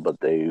down, but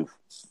they've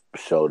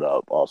showed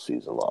up all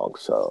season long.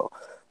 So,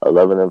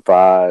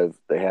 11-5,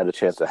 they had a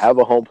chance to have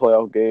a home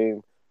playoff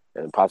game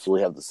and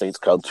possibly have the Saints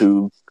come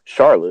to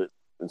Charlotte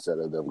instead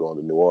of them going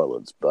to New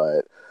Orleans.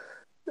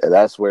 And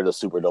that's where the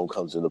Superdome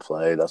comes into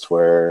play. That's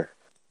where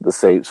the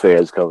Saints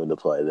fans come into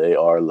play. They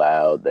are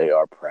loud. They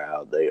are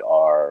proud. They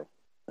are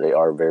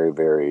very,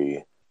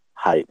 very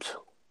hyped.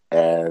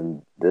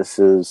 And this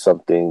is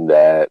something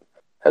that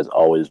has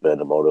always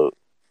been a motive.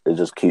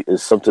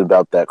 It's something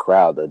about that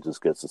crowd that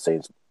just gets the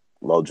Saints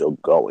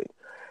mojo going.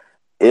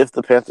 If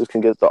the Panthers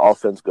can get the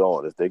offense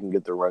going, if they can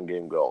get the run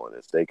game going,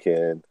 if they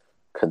can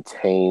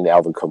contain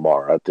Alvin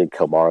Kamara, I think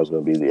Kamara is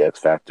going to be the X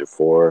factor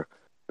for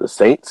the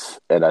Saints,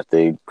 and I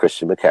think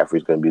Christian McCaffrey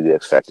is going to be the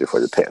X factor for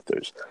the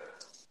Panthers.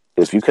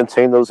 If you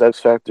contain those X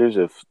factors,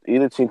 if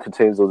either team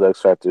contains those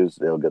X factors,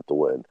 they'll get the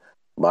win.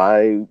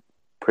 My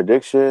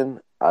prediction,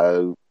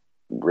 I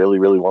really,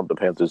 really want the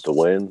Panthers to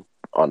win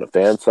on the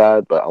fan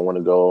side, but I want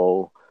to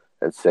go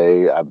and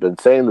say I've been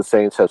saying the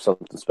Saints have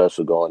something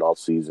special going all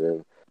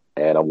season,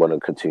 and I'm going to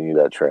continue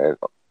that trend.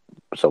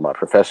 So my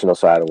professional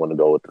side, I want to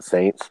go with the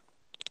Saints,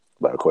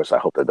 but of course I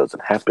hope that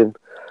doesn't happen.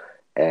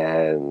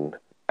 And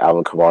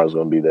Alvin Kamara is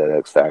going to be that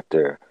X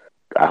factor.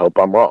 I hope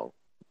I'm wrong.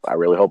 I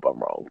really hope I'm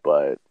wrong,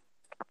 but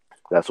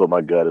that's what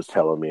my gut is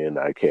telling me, and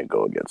I can't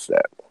go against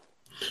that.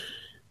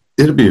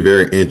 It'll be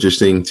very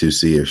interesting to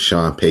see if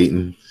Sean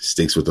Payton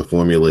sticks with the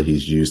formula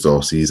he's used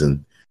all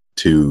season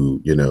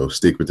to,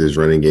 stick with his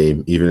running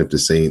game, even if the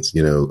Saints,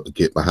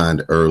 get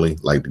behind early,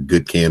 like the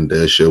good Cam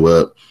does show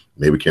up.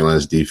 Maybe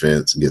Carolina's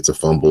defense gets a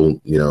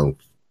fumble,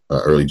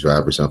 early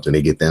drive or something.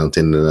 They get down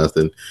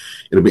 10-0.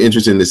 It'll be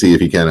interesting to see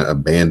if he kind of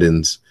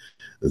abandons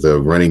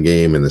the running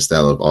game and the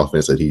style of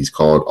offense that he's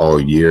called all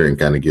year and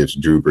kind of gives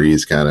Drew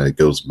Brees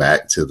goes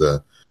back to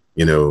the,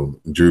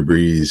 Drew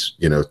Brees,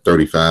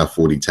 35,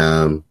 40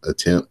 time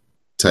attempt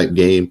type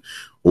game,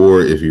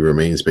 or if he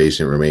remains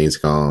patient, remains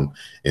calm,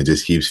 and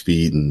just keeps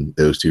feeding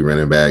those 2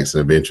 running backs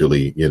and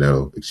eventually,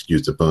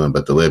 excuse the pun,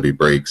 but the levee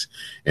breaks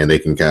and they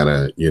can kind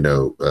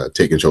of,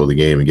 take control of the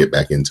game and get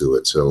back into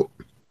it. So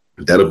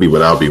that'll be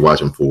what I'll be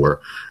watching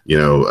for,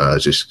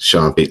 just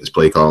Sean Payton's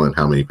play calling,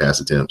 how many pass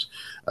attempts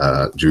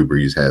Drew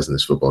Brees has in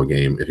this football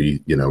game. If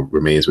he,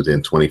 remains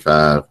within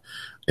 25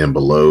 and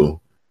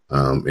below,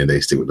 and they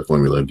stick with the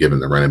formula of giving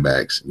the running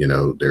backs,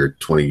 their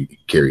 20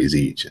 carries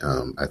each.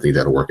 I think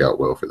that'll work out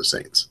well for the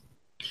Saints.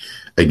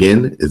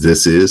 Again,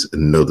 this is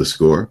Know the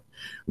Score.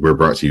 We're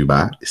brought to you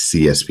by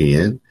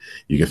CSPN.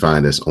 You can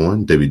find us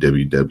on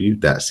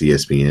www.cspn.us.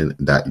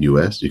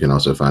 You can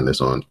also find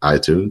us on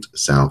iTunes,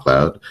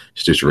 SoundCloud,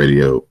 Stitcher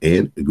Radio,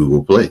 and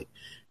Google Play.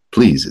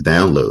 Please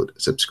download,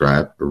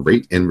 subscribe,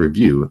 rate, and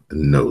review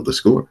Know the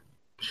Score.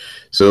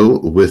 So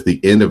with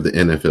the end of the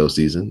NFL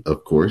season,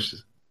 of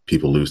course,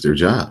 people lose their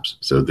jobs.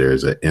 So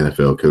there's an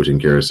NFL coaching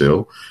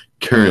carousel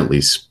currently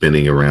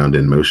spinning around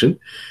in motion,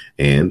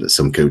 and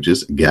some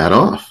coaches got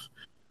off.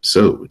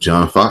 So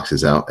John Fox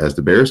is out as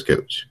the Bears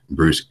coach.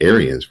 Bruce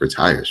Arians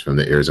retires from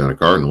the Arizona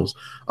Cardinals,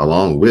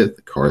 along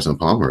with Carson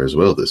Palmer as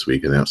well this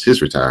week, announced his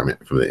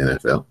retirement from the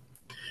NFL.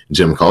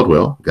 Jim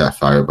Caldwell got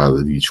fired by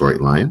the Detroit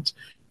Lions.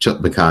 Chuck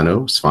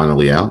Pagano is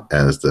finally out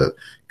as the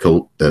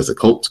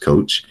Colts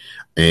coach,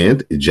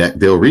 and Jack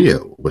Del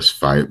Rio was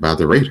fired by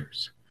the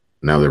Raiders.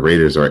 Now the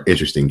Raiders are an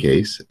interesting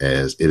case,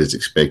 as it is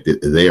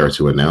expected they are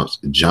to announce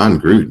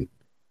John Gruden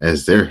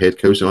as their head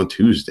coach on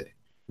Tuesday,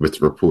 with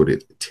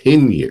reported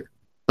 10-year,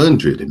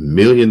 $100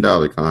 million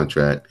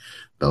contract,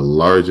 the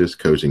largest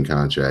coaching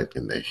contract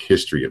in the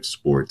history of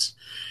sports.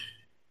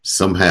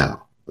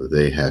 Somehow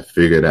they have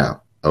figured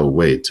out a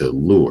way to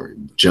lure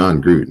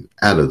John Gruden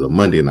out of the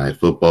Monday Night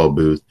Football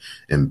booth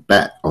and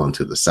back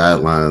onto the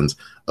sidelines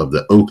of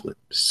the Oakland,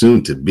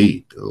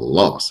 soon-to-be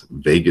Las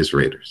Vegas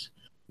Raiders.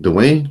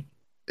 Dwayne,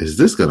 is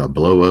this going to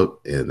blow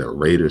up in the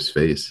Raiders'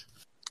 face?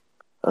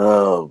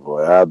 Oh,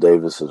 boy, Al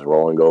Davis is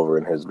rolling over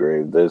in his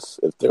grave.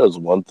 If there was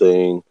one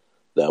thing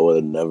that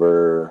would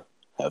never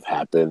have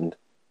happened,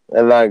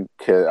 and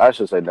I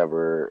should say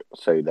never,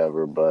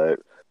 but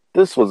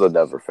this was a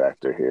never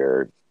factor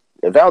here.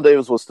 If Al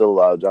Davis was still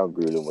alive, John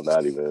Gruden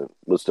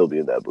would still be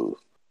in that booth.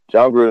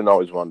 John Gruden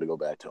always wanted to go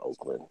back to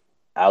Oakland.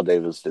 Al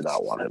Davis did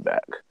not want him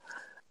back.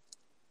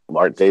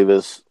 Mark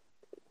Davis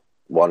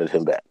wanted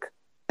him back.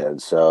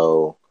 And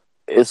so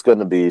it's going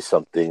to be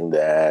something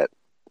that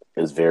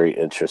is very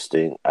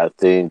interesting. I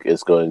think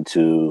it's going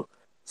to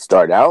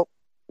start out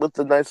with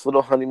the nice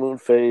little honeymoon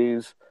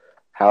phase.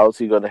 How is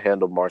he going to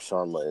handle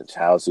Marshawn Lynch?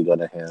 How is he going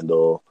to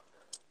handle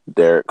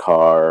Derek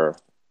Carr?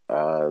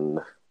 And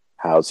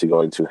how is he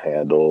going to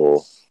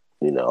handle,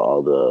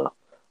 all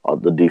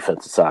the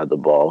defensive side of the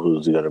ball?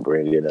 Who's he going to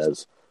bring in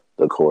as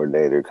the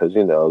coordinator? Because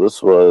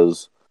this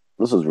was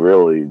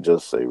really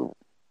just it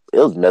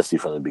was messy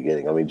from the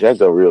beginning. I mean, Jack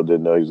Del Rio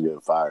didn't know he was getting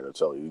fired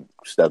until he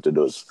stepped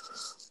into his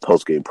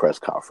post-game press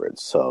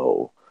conference.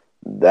 So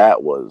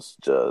that was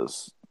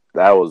just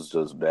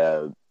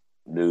bad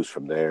news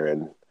from there.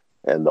 And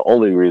the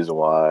only reason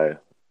why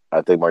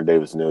I think Mark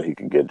Davis knew he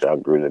could get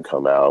John Gruden to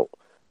come out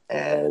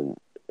and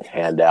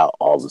hand out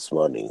all this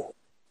money,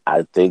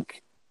 I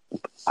think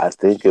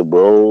it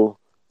will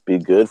be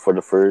good for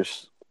the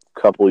first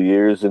couple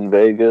years in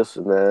Vegas,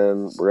 and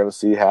then we're going to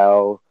see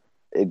how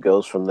it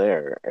goes from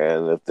there.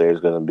 And if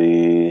there's going to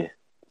be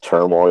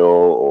turmoil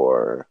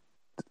or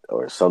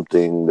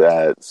something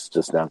that's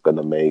just not going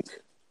to make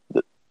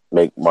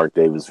Mark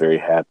Davis very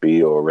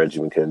happy or Reggie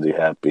McKenzie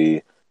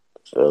happy,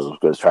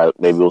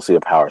 maybe we'll see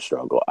a power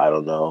struggle. I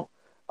don't know.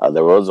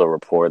 There was a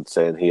report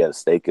saying he had a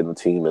stake in the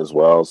team as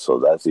well, so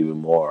that's even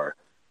more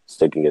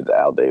sticking it to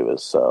Al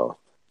Davis. So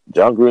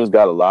John Gruden's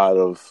got a lot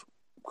of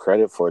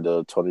credit for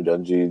the Tony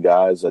Dungy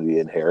guys that he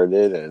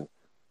inherited and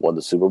won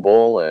the Super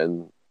Bowl,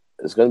 and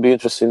it's going to be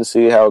interesting to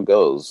see how it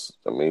goes.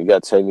 I mean, you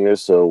got 10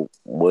 years to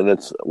win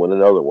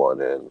another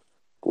one, and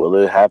will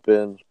it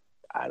happen?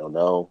 I don't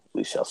know.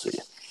 We shall see.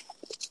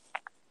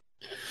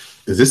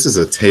 This is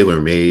a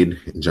tailor-made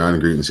John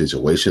Gruden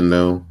situation,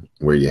 though,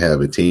 where you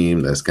have a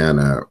team that's kind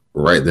of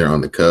right there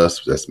on the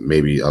cusp. That's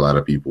maybe a lot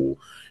of people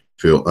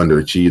feel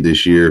underachieved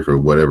this year for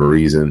whatever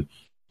reason,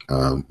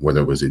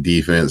 whether it was the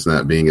defense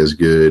not being as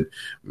good,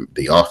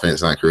 the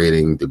offense not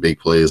creating the big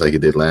plays like it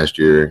did last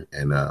year,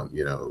 and,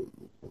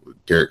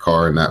 Derek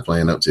Carr not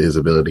playing up to his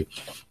ability.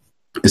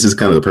 This is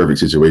kind of the perfect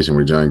situation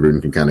where John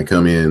Gruden can kind of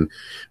come in,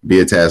 be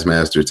a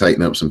taskmaster,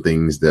 tighten up some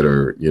things that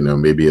are,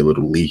 maybe a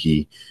little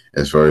leaky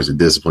as far as the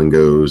discipline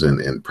goes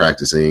and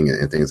practicing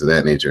and things of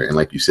that nature. And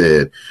like you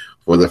said,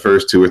 for the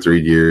first 2 or 3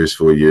 years,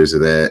 4 years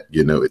of that,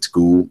 it's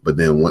cool. But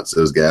then once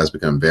those guys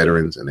become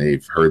veterans and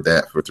they've heard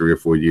that for 3 or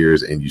 4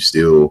 years and you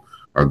still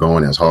are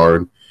going as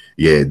hard,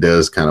 yeah, it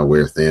does kind of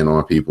wear thin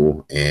on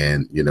people.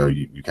 And, you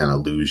kind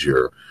of lose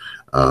your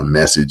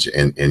message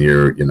and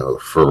your,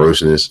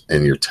 ferociousness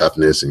and your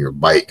toughness and your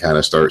bite kind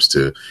of starts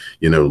to,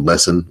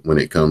 lessen when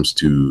it comes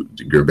to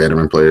your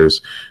veteran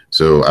players.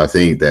 So I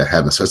think that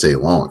having such a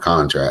long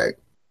contract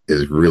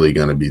is really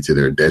going to be to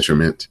their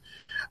detriment.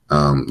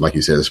 Like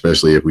you said,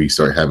 especially if we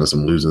start having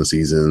some losing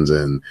seasons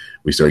and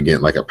we start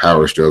getting like a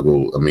power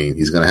struggle. I mean,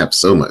 he's going to have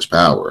so much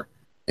power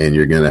and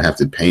you're going to have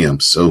to pay him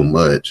so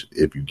much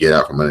if you get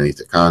out from underneath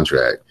the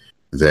contract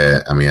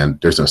that, I mean,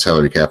 there's no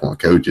salary cap on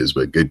coaches,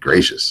 but good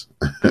gracious.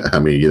 I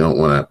mean, you don't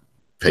want to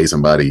pay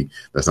somebody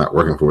that's not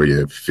working for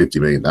you $50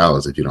 million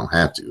if you don't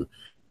have to.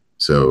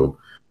 So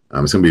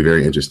It's going to be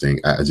very interesting.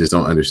 I just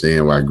don't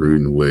understand why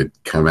Gruden would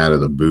come out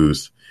of the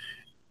booth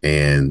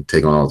and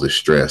take on all the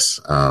stress.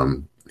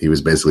 He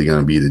was basically going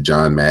to be the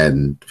John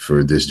Madden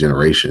for this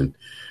generation.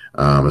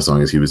 As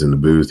long as he was in the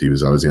booth, he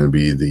was always going to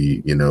be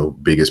the,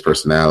 biggest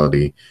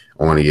personality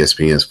on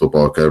ESPN's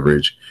football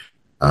coverage.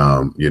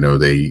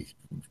 They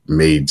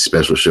made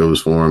special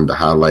shows for him to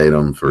highlight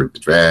him for the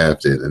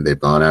draft, and they've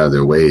gone out of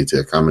their way to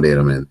accommodate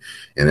him in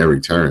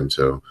every turn.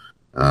 So,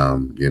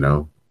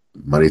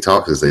 money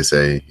talks, as they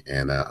say,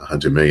 and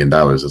 $100 million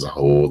is a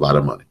whole lot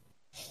of money.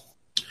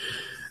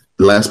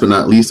 Last but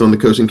not least on the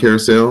coaching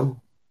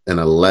carousel, and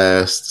a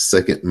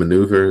last-second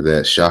maneuver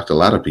that shocked a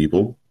lot of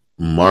people,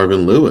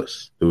 Marvin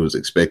Lewis, who was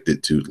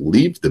expected to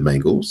leave the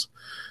Bengals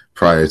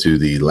prior to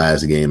the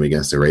last game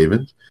against the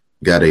Ravens,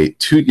 got a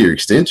 2-year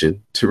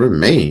extension to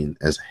remain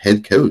as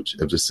head coach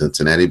of the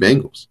Cincinnati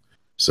Bengals.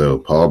 So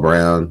Paul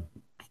Brown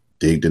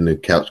digged in the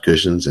couch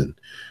cushions and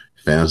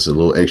found some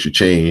little extra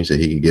change that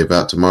he could give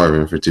out to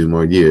Marvin for 2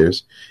 more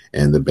years.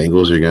 And the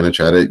Bengals are going to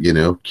try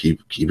to,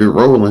 keep it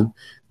rolling.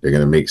 They're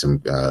going to make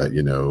some,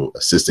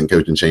 assistant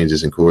coaching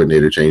changes and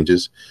coordinator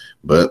changes.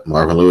 But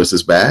Marvin Lewis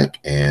is back,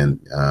 and,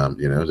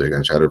 they're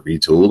going to try to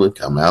retool and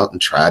come out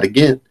and try it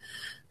again.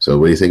 So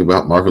what do you think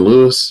about Marvin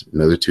Lewis?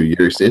 Another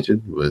 2-year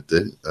extension with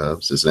the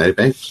Cincinnati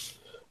Bengals.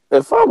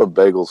 If I'm a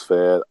Bengals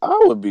fan, I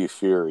would be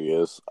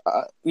furious.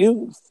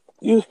 You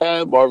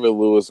had Marvin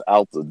Lewis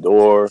out the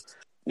door.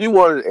 You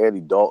wanted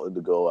Andy Dalton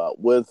to go out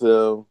with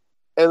him.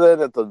 And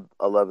then at the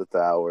 11th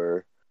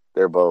hour,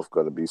 they're both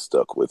going to be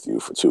stuck with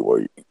you for 2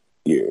 more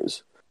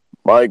years.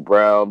 Mike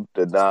Brown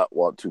did not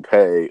want to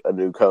pay a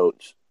new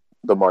coach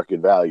the market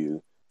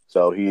value,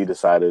 so he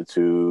decided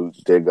to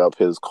dig up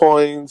his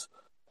coins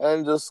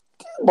and just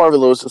give Marvin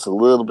Lewis just a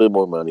little bit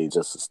more money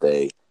just to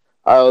stay.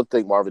 I don't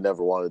think Marvin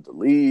ever wanted to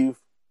leave,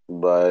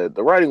 but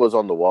the writing was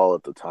on the wall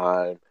at the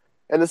time,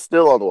 and it's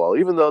still on the wall.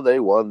 Even though they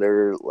won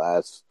their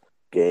last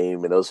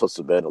game, and it was supposed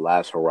to be the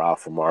last hurrah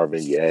for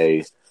Marvin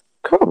Gaye,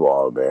 come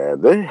on,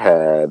 man. They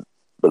had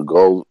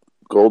the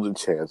golden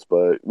chance,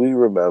 but we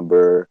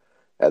remember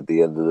at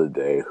the end of the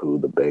day who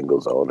the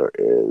Bengals owner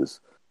is.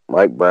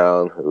 Mike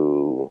Brown,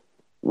 who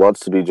wants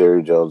to be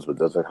Jerry Jones but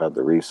doesn't have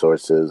the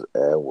resources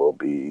and will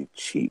be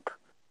cheap.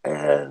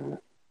 And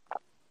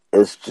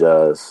it's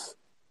just,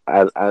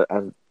 I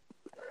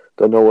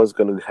don't know what's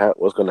going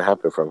to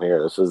happen from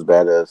here. It's as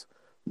bad as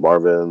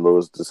Marvin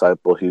Lewis'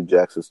 disciple Hugh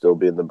Jackson still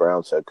being the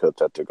Browns head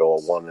coach after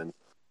going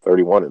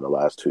 1-31 in the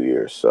last 2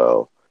 years.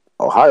 So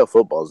Ohio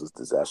football is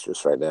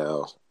disastrous right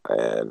now,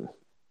 and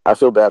I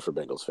feel bad for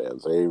Bengals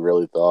fans. They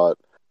really thought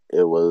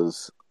it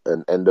was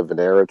an end of an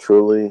era,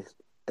 truly,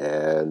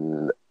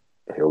 and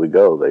here we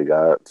go. They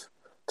got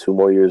 2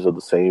 more years of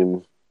the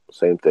same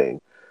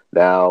thing.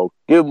 Now,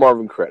 give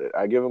Marvin credit.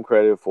 I give him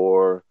credit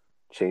for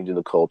changing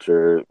the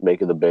culture,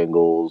 making the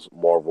Bengals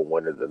more of a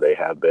winner than they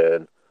have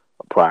been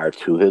prior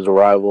to his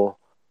arrival.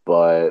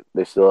 But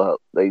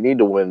they need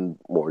to win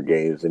more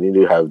games. They need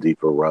to have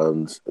deeper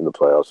runs in the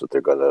playoffs if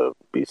they're going to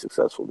be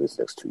successful these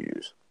next 2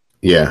 years.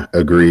 Yeah,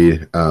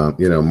 agreed.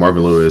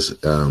 Marvin Lewis,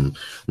 one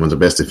of the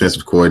best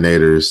defensive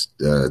coordinators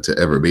to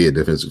ever be a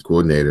defensive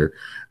coordinator,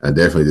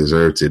 definitely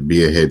deserved to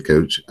be a head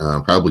coach.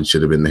 Probably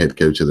should have been the head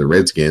coach of the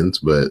Redskins,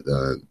 but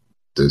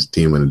this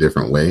team went a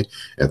different way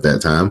at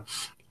that time.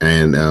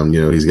 And,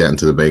 he's gotten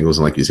to the Bengals,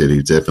 and like you said,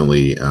 he's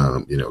definitely,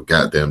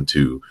 got them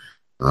to,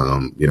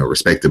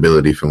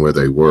 respectability from where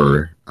they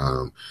were.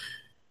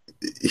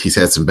 He's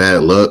had some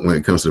bad luck when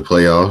it comes to the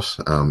playoffs.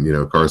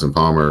 Carson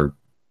Palmer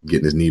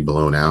getting his knee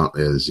blown out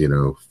is,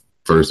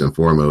 first and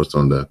foremost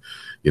on the,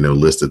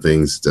 list of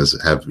things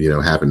that have,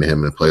 happened to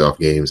him in playoff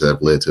games that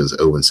have led to his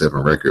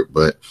 0-7 record.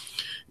 But,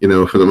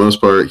 for the most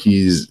part,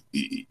 he's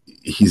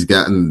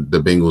gotten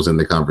the Bengals in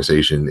the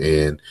conversation.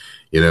 And,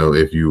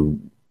 if you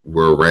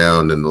were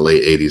around in the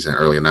late 80s and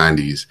early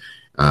 90s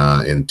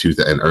and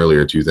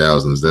earlier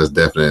 2000s, that's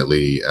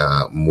definitely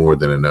more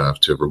than enough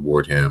to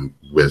reward him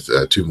with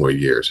 2 more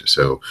years.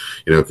 So,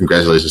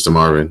 congratulations to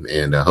Marvin,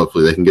 and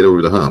hopefully they can get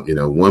over the hump.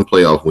 One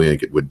playoff win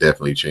would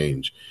definitely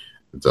change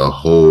the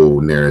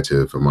whole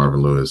narrative for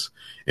Marvin Lewis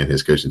and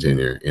his coaching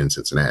tenure in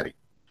Cincinnati.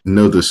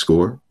 Know the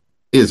Score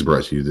is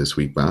brought to you this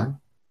week by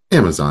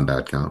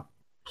Amazon.com.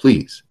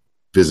 Please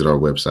visit our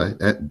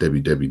website at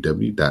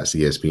www.cspn.us.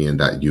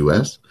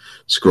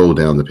 Scroll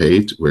down the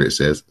page where it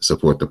says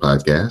support the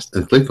podcast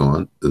and click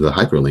on the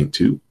hyperlink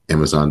to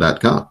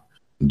Amazon.com.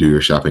 Do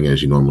your shopping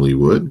as you normally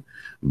would.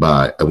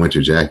 Buy a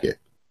winter jacket,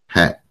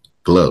 hat,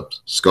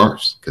 gloves,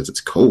 scarves, because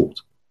it's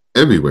cold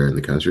everywhere in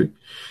the country.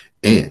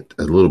 And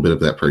a little bit of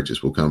that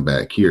purchase will come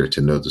back here to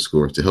Know the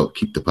Score to help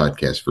keep the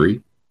podcast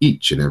free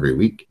each and every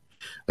week.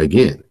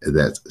 Again,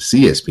 that's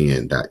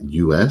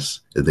cspn.us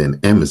and then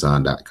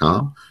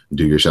Amazon.com.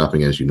 Do your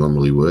shopping as you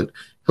normally would.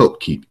 Help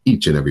keep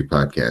each and every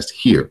podcast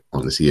here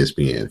on the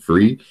CSPN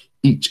free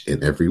each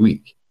and every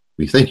week.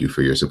 We thank you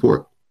for your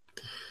support.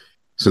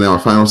 So now our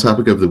final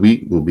topic of the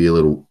week will be a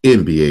little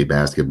NBA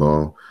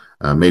basketball.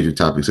 Major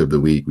topics of the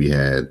week, we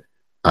had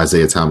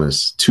Isaiah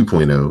Thomas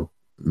 2.0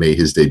 made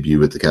his debut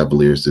with the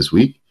Cavaliers this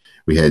week.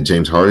 We had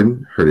James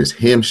Harden hurt his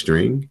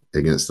hamstring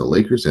against the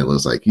Lakers, and it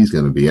looks like he's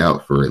going to be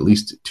out for at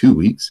least 2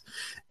 weeks.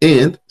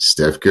 And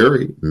Steph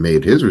Curry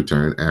made his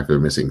return after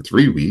missing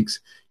 3 weeks.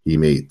 He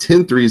made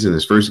 10 threes in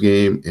his first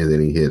game, and then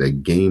he hit a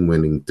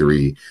game-winning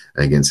 3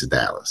 against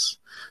Dallas.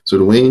 So,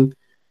 Dwayne,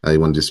 you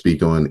wanted to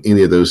speak on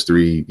any of those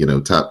 3,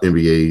 top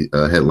NBA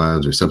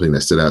headlines or something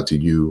that stood out to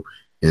you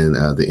in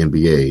the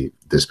NBA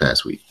this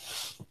past week?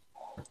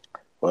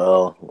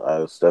 Well,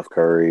 Steph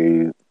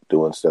Curry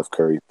doing Steph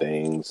Curry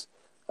things.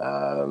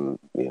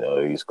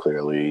 He's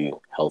clearly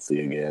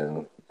healthy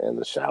again, and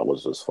the shot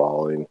was just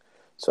falling.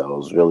 So it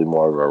was really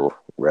more of a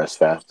rest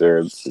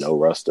factor, no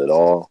rust at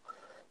all.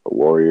 The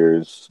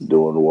Warriors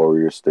doing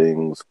Warriors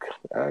things,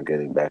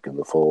 getting back in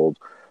the fold.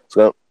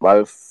 So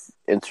my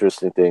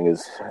interesting thing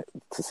is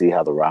to see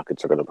how the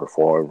Rockets are going to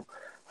perform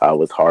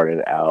with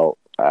Harden out.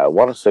 I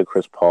want to say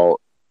Chris Paul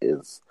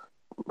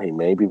he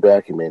may be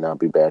back, he may not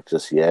be back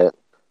just yet.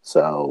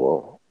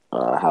 So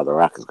how the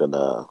Rockets going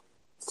to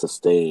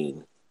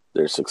sustain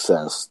their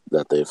success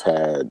that they've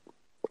had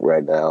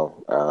right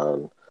now.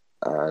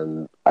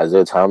 And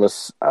Isaiah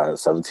Thomas,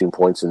 17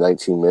 points in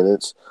 19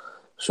 minutes,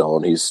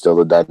 showing he's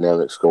still a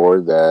dynamic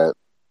scorer that,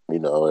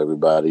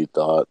 everybody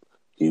thought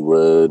he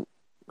would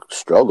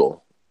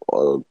struggle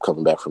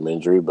coming back from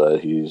injury,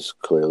 but he's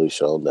clearly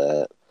shown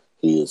that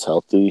he is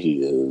healthy, he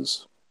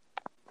is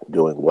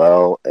doing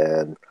well.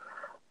 And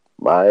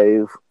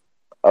my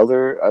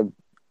other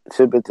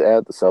tidbit to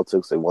add, the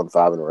Celtics, they won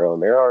 5 in a row,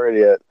 and they're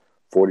already at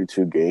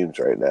 42 games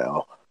right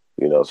now,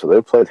 so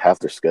they've played half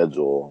their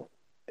schedule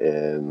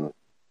in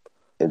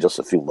just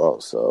a few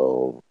months.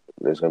 So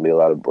there's going to be a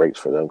lot of breaks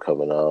for them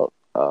coming up.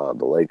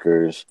 The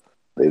Lakers,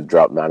 they've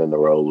dropped 9 in a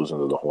row, losing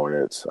to the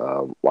Hornets.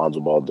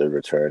 Lonzo Ball did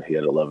return. He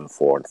had 11,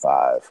 4, and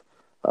 5.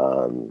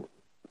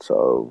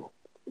 So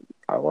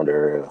I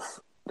wonder if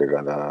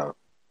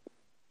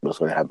what's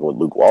going to happen with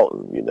Luke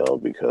Walton,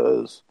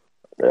 because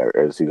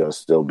is he going to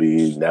still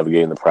be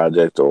navigating the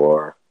project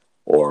or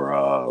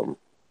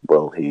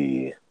will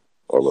he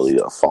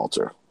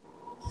falter?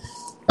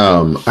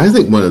 I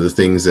think one of the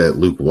things that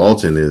Luke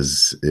Walton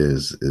is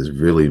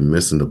really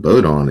missing the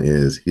boat on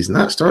is he's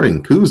not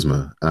starting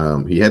Kuzma.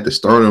 He had to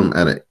start him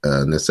at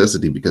a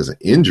necessity because of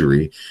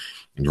injury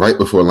right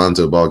before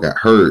Lonzo Ball got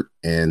hurt,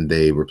 and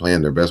they were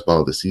playing their best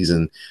ball of the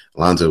season.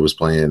 Lonzo was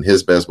playing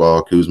his best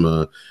ball.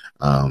 Kuzma,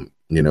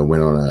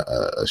 went on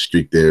a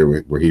streak there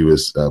where he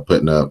was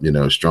putting up,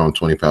 strong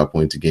 25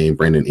 points a game.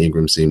 Brandon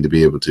Ingram seemed to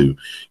be able to,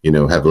 have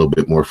a little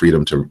bit more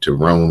freedom to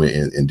roam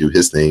and do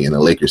his thing. And the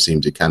Lakers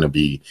seemed to kind of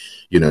be,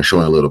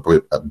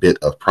 showing a bit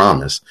of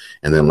promise.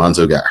 And then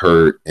Lonzo got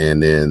hurt.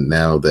 And then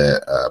now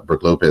that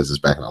Brook Lopez is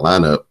back in the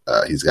lineup,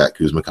 he's got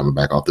Kuzma coming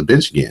back off the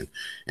bench again.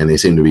 And they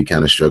seem to be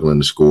kind of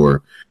struggling to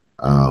score,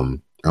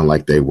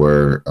 unlike they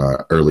were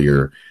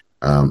earlier.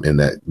 In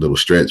that little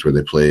stretch where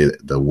they played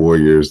the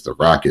Warriors, the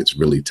Rockets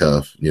really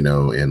tough,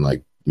 in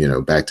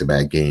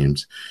back-to-back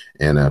games.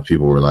 And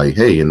people were like,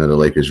 hey, the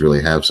Lakers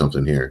really have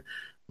something here.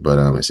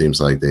 But it seems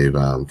like they've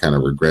kind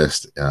of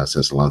regressed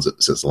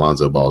since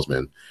Alonzo Ball's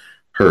been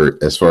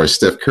hurt. As far as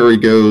Steph Curry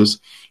goes,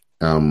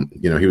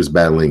 he was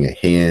battling a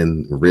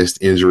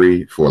hand-wrist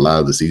injury for a lot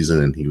of the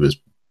season, and he was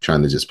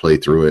trying to just play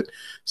through it.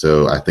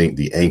 So I think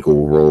the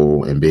ankle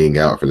roll and being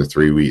out for the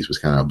 3 weeks was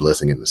kind of a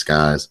blessing in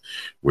disguise,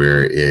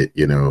 where it,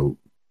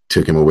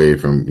 took him away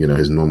from,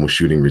 his normal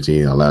shooting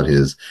routine, allowed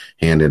his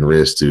hand and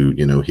wrist to,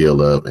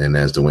 heal up. And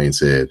as Dwayne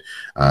said,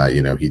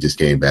 he just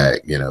came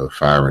back,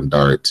 firing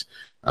darts.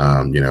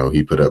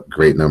 He put up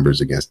great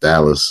numbers against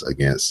Dallas,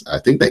 I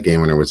think that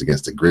game winner was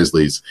against the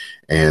Grizzlies,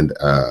 and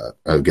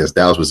against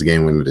Dallas was the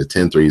game winner. The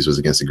 10 threes was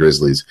against the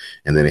Grizzlies.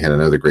 And then he had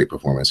another great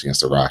performance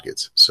against the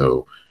Rockets.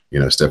 So,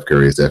 Steph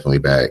Curry is definitely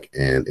back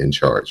and in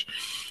charge.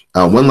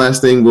 One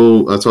last thing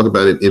we'll talk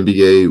about in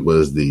NBA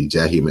was the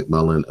Jackie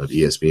McMullen of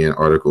ESPN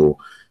article,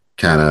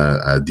 kind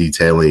of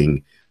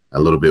detailing a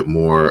little bit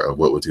more of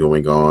what was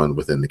going on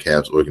within the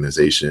Cavs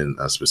organization,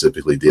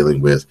 specifically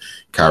dealing with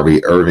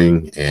Kyrie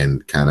Irving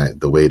and kind of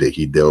the way that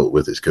he dealt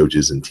with his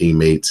coaches and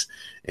teammates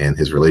and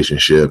his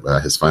relationship,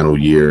 his final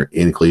year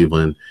in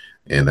Cleveland,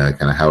 and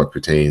kind of how it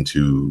pertained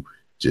to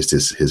just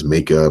his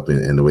makeup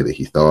and the way that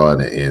he thought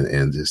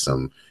and just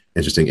some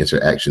interesting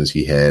interactions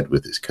he had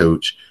with his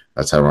coach,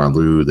 Tyronn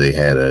Lue. They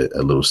had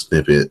a little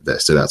snippet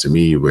that stood out to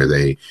me where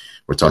they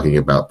were talking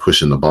about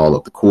pushing the ball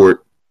up the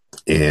court,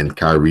 and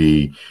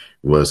Kyrie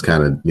was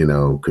kind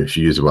of,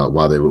 confused about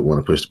why they would want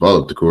to push the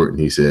ball up the court. And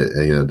he said,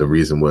 the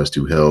reason was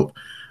to help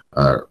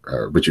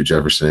Richard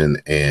Jefferson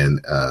and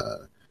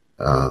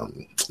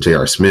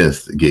J.R.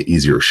 Smith get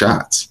easier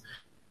shots.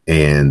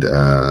 And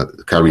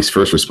Kyrie's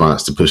first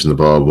response to pushing the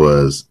ball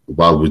was,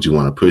 why would you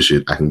want to push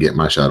it? I can get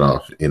my shot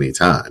off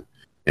anytime.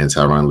 And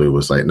Tyronn Lue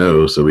was like,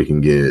 no, so we can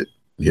get,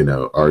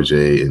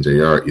 RJ and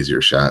JR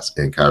easier shots.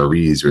 And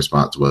Kyrie's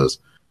response was,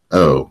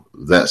 oh,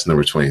 that's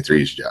number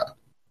 23's job.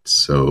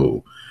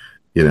 So,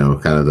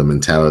 kind of the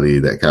mentality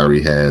that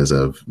Kyrie has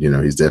of,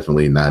 he's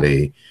definitely not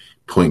a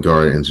point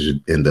guard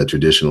in the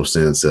traditional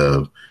sense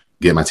of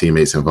get my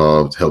teammates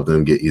involved, help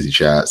them get easy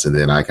shots, and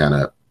then I kind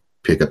of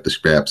pick up the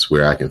scraps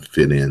where I can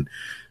fit in.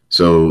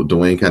 So,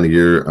 Dwayne, kind of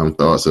your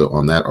thoughts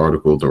on that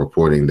article, the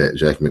reporting that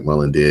Jackie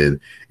MacMullan did,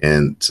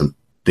 and some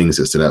things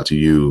that stood out to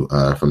you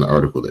from the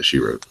article that she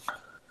wrote.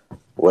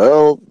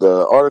 Well,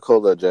 the article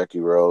that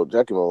Jackie wrote,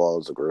 Jackie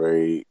MacMullan is a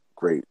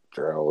great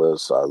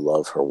journalist. I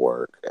love her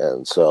work.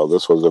 And so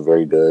this was a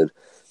very good,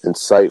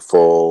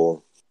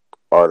 insightful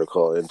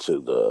article into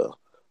the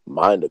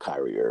mind of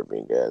Kyrie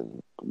Irving.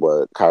 And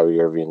what Kyrie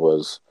Irving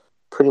was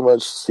pretty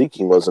much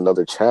seeking was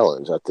another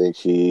challenge. I think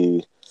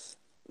he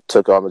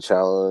took on the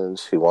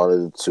challenge. He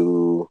wanted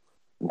to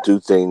do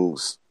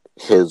things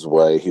his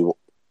way.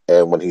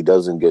 And when he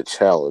doesn't get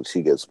challenged,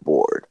 he gets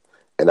bored.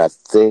 And I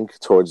think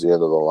towards the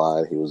end of the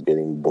line, he was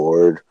getting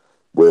bored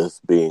with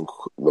being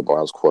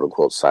LeBron's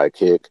quote-unquote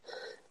sidekick.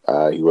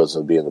 He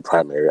wasn't being the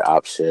primary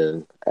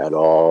option at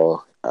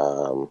all.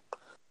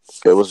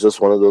 It was just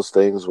one of those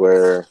things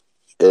where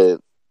it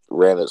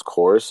ran its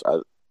course. I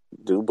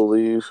do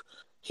believe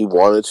he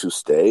wanted to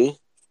stay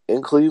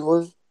in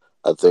Cleveland.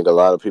 I think a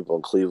lot of people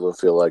in Cleveland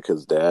feel like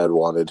his dad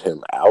wanted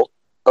him out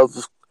of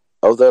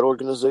that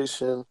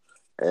organization,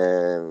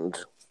 and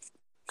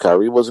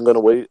Kyrie wasn't going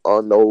to wait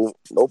on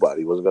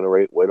nobody. He wasn't going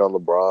to wait on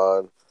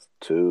LeBron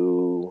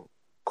to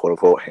quote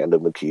unquote hand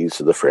him the keys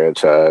to the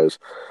franchise.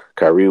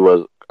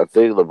 I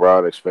think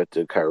LeBron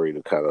expected Kyrie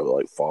to kind of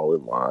like fall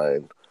in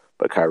line,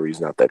 but Kyrie's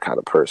not that kind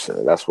of person,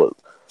 and that's what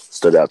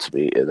stood out to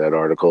me in that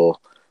article,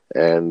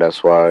 and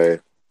that's why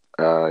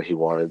he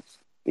wanted.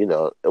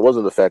 It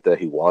wasn't the fact that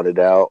he wanted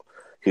out.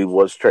 He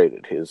was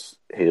traded.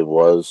 He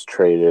was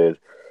traded.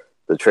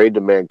 The trade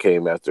demand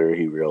came after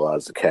he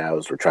realized the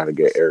Cavs were trying to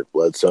get Eric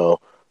Bledsoe,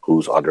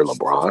 who's under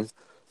LeBron.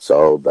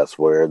 So that's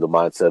where the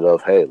mindset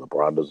of, hey,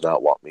 LeBron does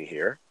not want me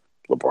here.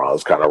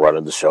 LeBron's kind of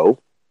running the show.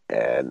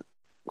 And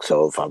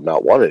so if I'm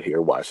not wanted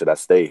here, why should I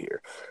stay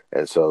here?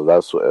 And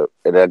so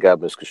and that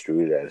got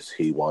misconstrued as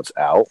he wants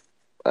out.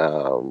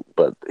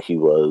 But he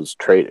was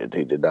traded.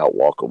 He did not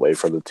walk away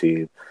from the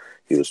team.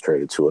 He was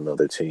traded to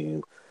another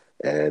team.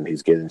 And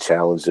he's getting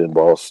challenged in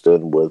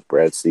Boston with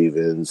Brad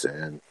Stevens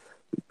and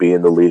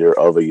being the leader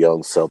of a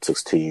young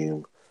Celtics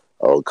team,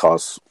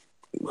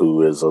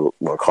 who is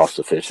more cost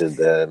efficient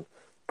than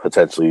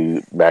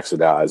potentially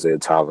maxing out Isaiah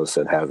Thomas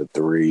and having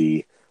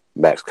 3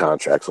 max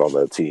contracts on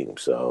that team.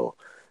 So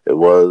it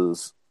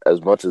was,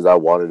 as much as I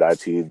wanted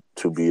IT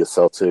to be a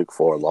Celtic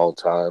for a long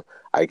time,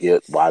 I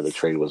get why the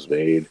trade was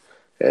made.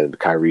 And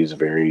Kyrie's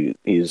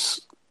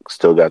he's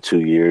still got 2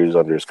 years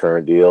under his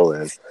current deal,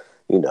 and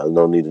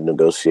no need to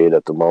negotiate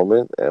at the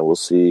moment, and we'll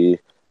see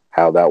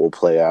how that will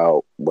play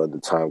out when the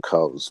time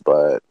comes.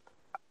 But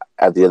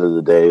at the end of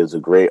the day, it's a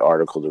great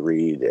article to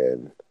read,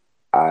 and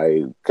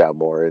I got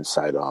more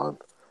insight on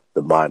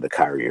the mind of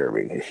Kyrie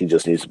Irving. He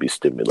just needs to be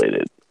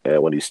stimulated,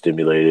 and when he's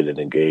stimulated and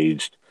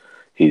engaged,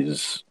 he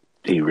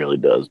really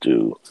does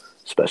do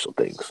special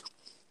things.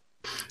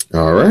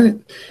 All right.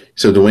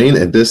 So, Dwayne,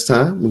 at this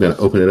time, we're going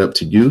to open it up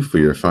to you for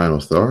your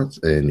final thoughts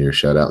and your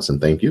shout-outs and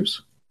thank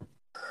yous.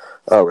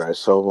 All right,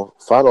 so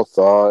final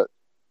thought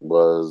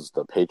was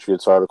the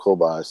Patriots article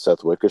by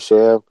Seth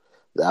Wickersham.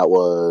 That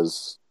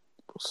was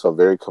some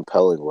very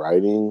compelling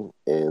writing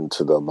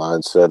into the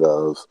mindset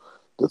of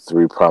the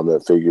 3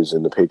 prominent figures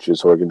in the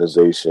Patriots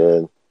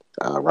organization,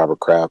 Robert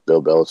Kraft,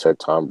 Bill Belichick,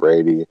 Tom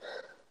Brady,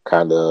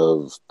 kind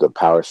of the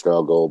power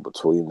struggle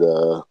between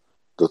the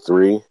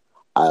 3.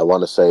 I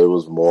want to say it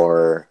was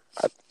more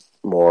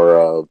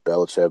of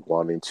Belichick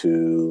wanting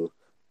to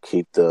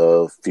keep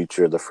the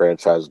future of the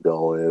franchise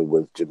going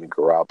with Jimmy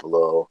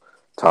Garoppolo,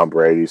 Tom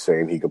Brady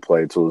saying he could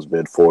play until his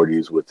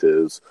mid-40s with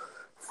his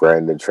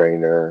friend and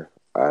trainer,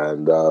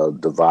 and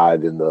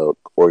divide in the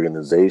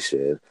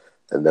organization.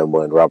 And then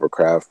when Robert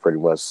Kraft pretty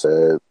much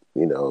said,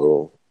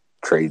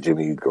 trade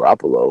Jimmy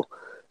Garoppolo,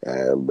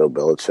 and Bill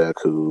Belichick,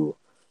 who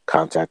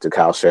contacted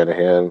Kyle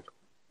Shanahan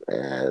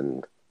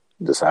and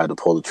decided to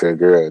pull the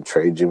trigger and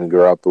trade Jimmy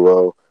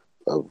Garoppolo.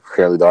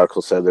 Apparently the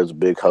article said there's a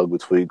big hug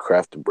between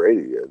Kraft and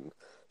Brady, and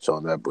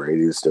showing that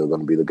Brady is still going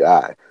to be the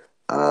guy.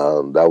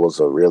 That was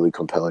a really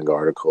compelling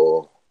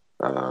article.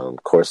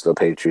 Of course, the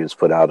Patriots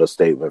put out a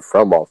statement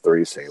from all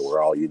 3 saying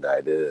we're all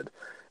united.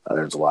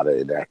 There's a lot of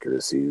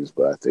inaccuracies,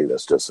 but I think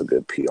that's just a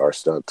good PR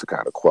stunt to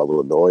kind of quell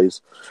the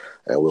noise,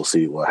 and we'll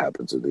see what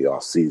happens in the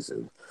off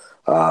season.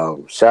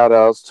 Shout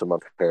outs to my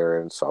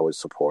parents, always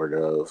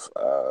supportive.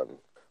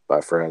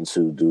 My friends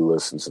who do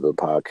listen to the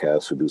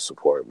podcast, who do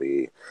support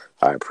me,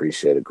 I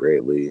appreciate it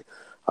greatly.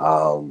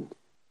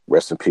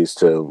 Rest in peace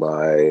to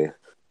my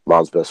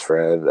mom's best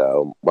friend,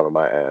 one of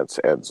my aunts,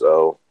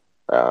 Enzo.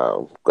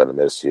 Gonna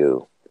miss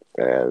you,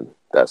 and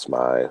that's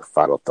my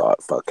final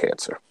thought. Fuck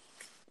cancer.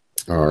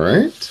 All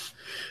right.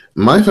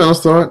 My final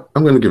thought,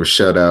 I'm going to give a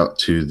shout out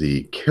to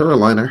the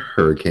Carolina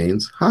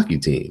Hurricanes hockey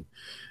team.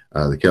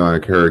 The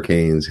Carolina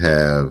Hurricanes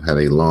have had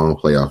a long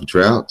playoff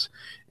drought,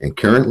 and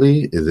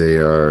currently they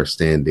are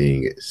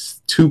standing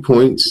 2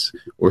 points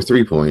or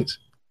 3 points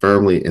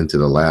firmly into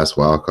the last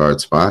wild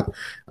card spot.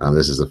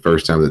 This is the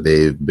first time that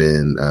they've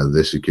been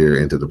this secure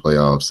into the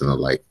playoffs in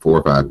like 4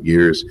 or 5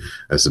 years.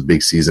 That's a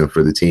big season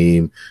for the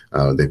team.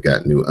 They've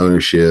got new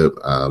ownership.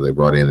 They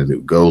brought in a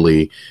new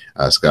goalie,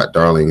 Scott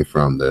Darling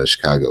from the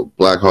Chicago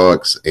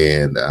Blackhawks.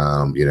 And,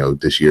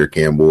 this year,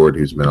 Cam Ward,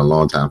 who's been a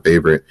longtime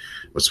favorite,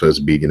 was supposed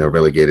to be,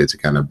 relegated to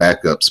kind of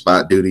backup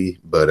spot duty.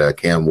 But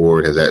Cam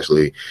Ward has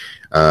actually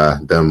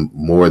done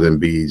more than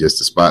be just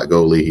a spot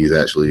goalie. He's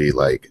actually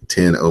like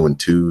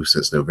 10-0-2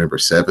 since November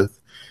 7th.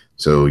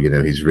 So,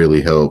 he's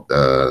really helped,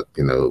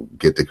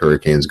 get the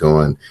Hurricanes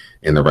going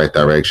in the right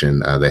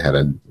direction. They had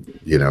a,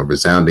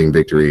 resounding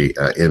victory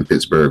in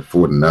Pittsburgh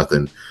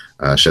 4-0,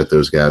 shut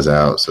those guys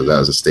out. So that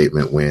was a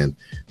statement win.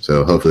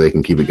 So hopefully they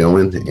can keep it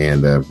going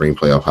and bring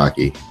playoff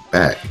hockey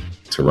back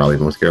to Raleigh,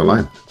 North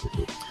Carolina.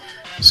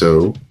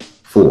 So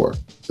for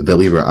the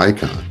Libra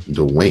icon,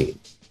 Dwayne,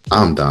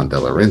 I'm Don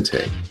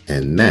Delarente,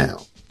 and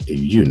now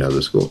you know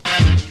the score.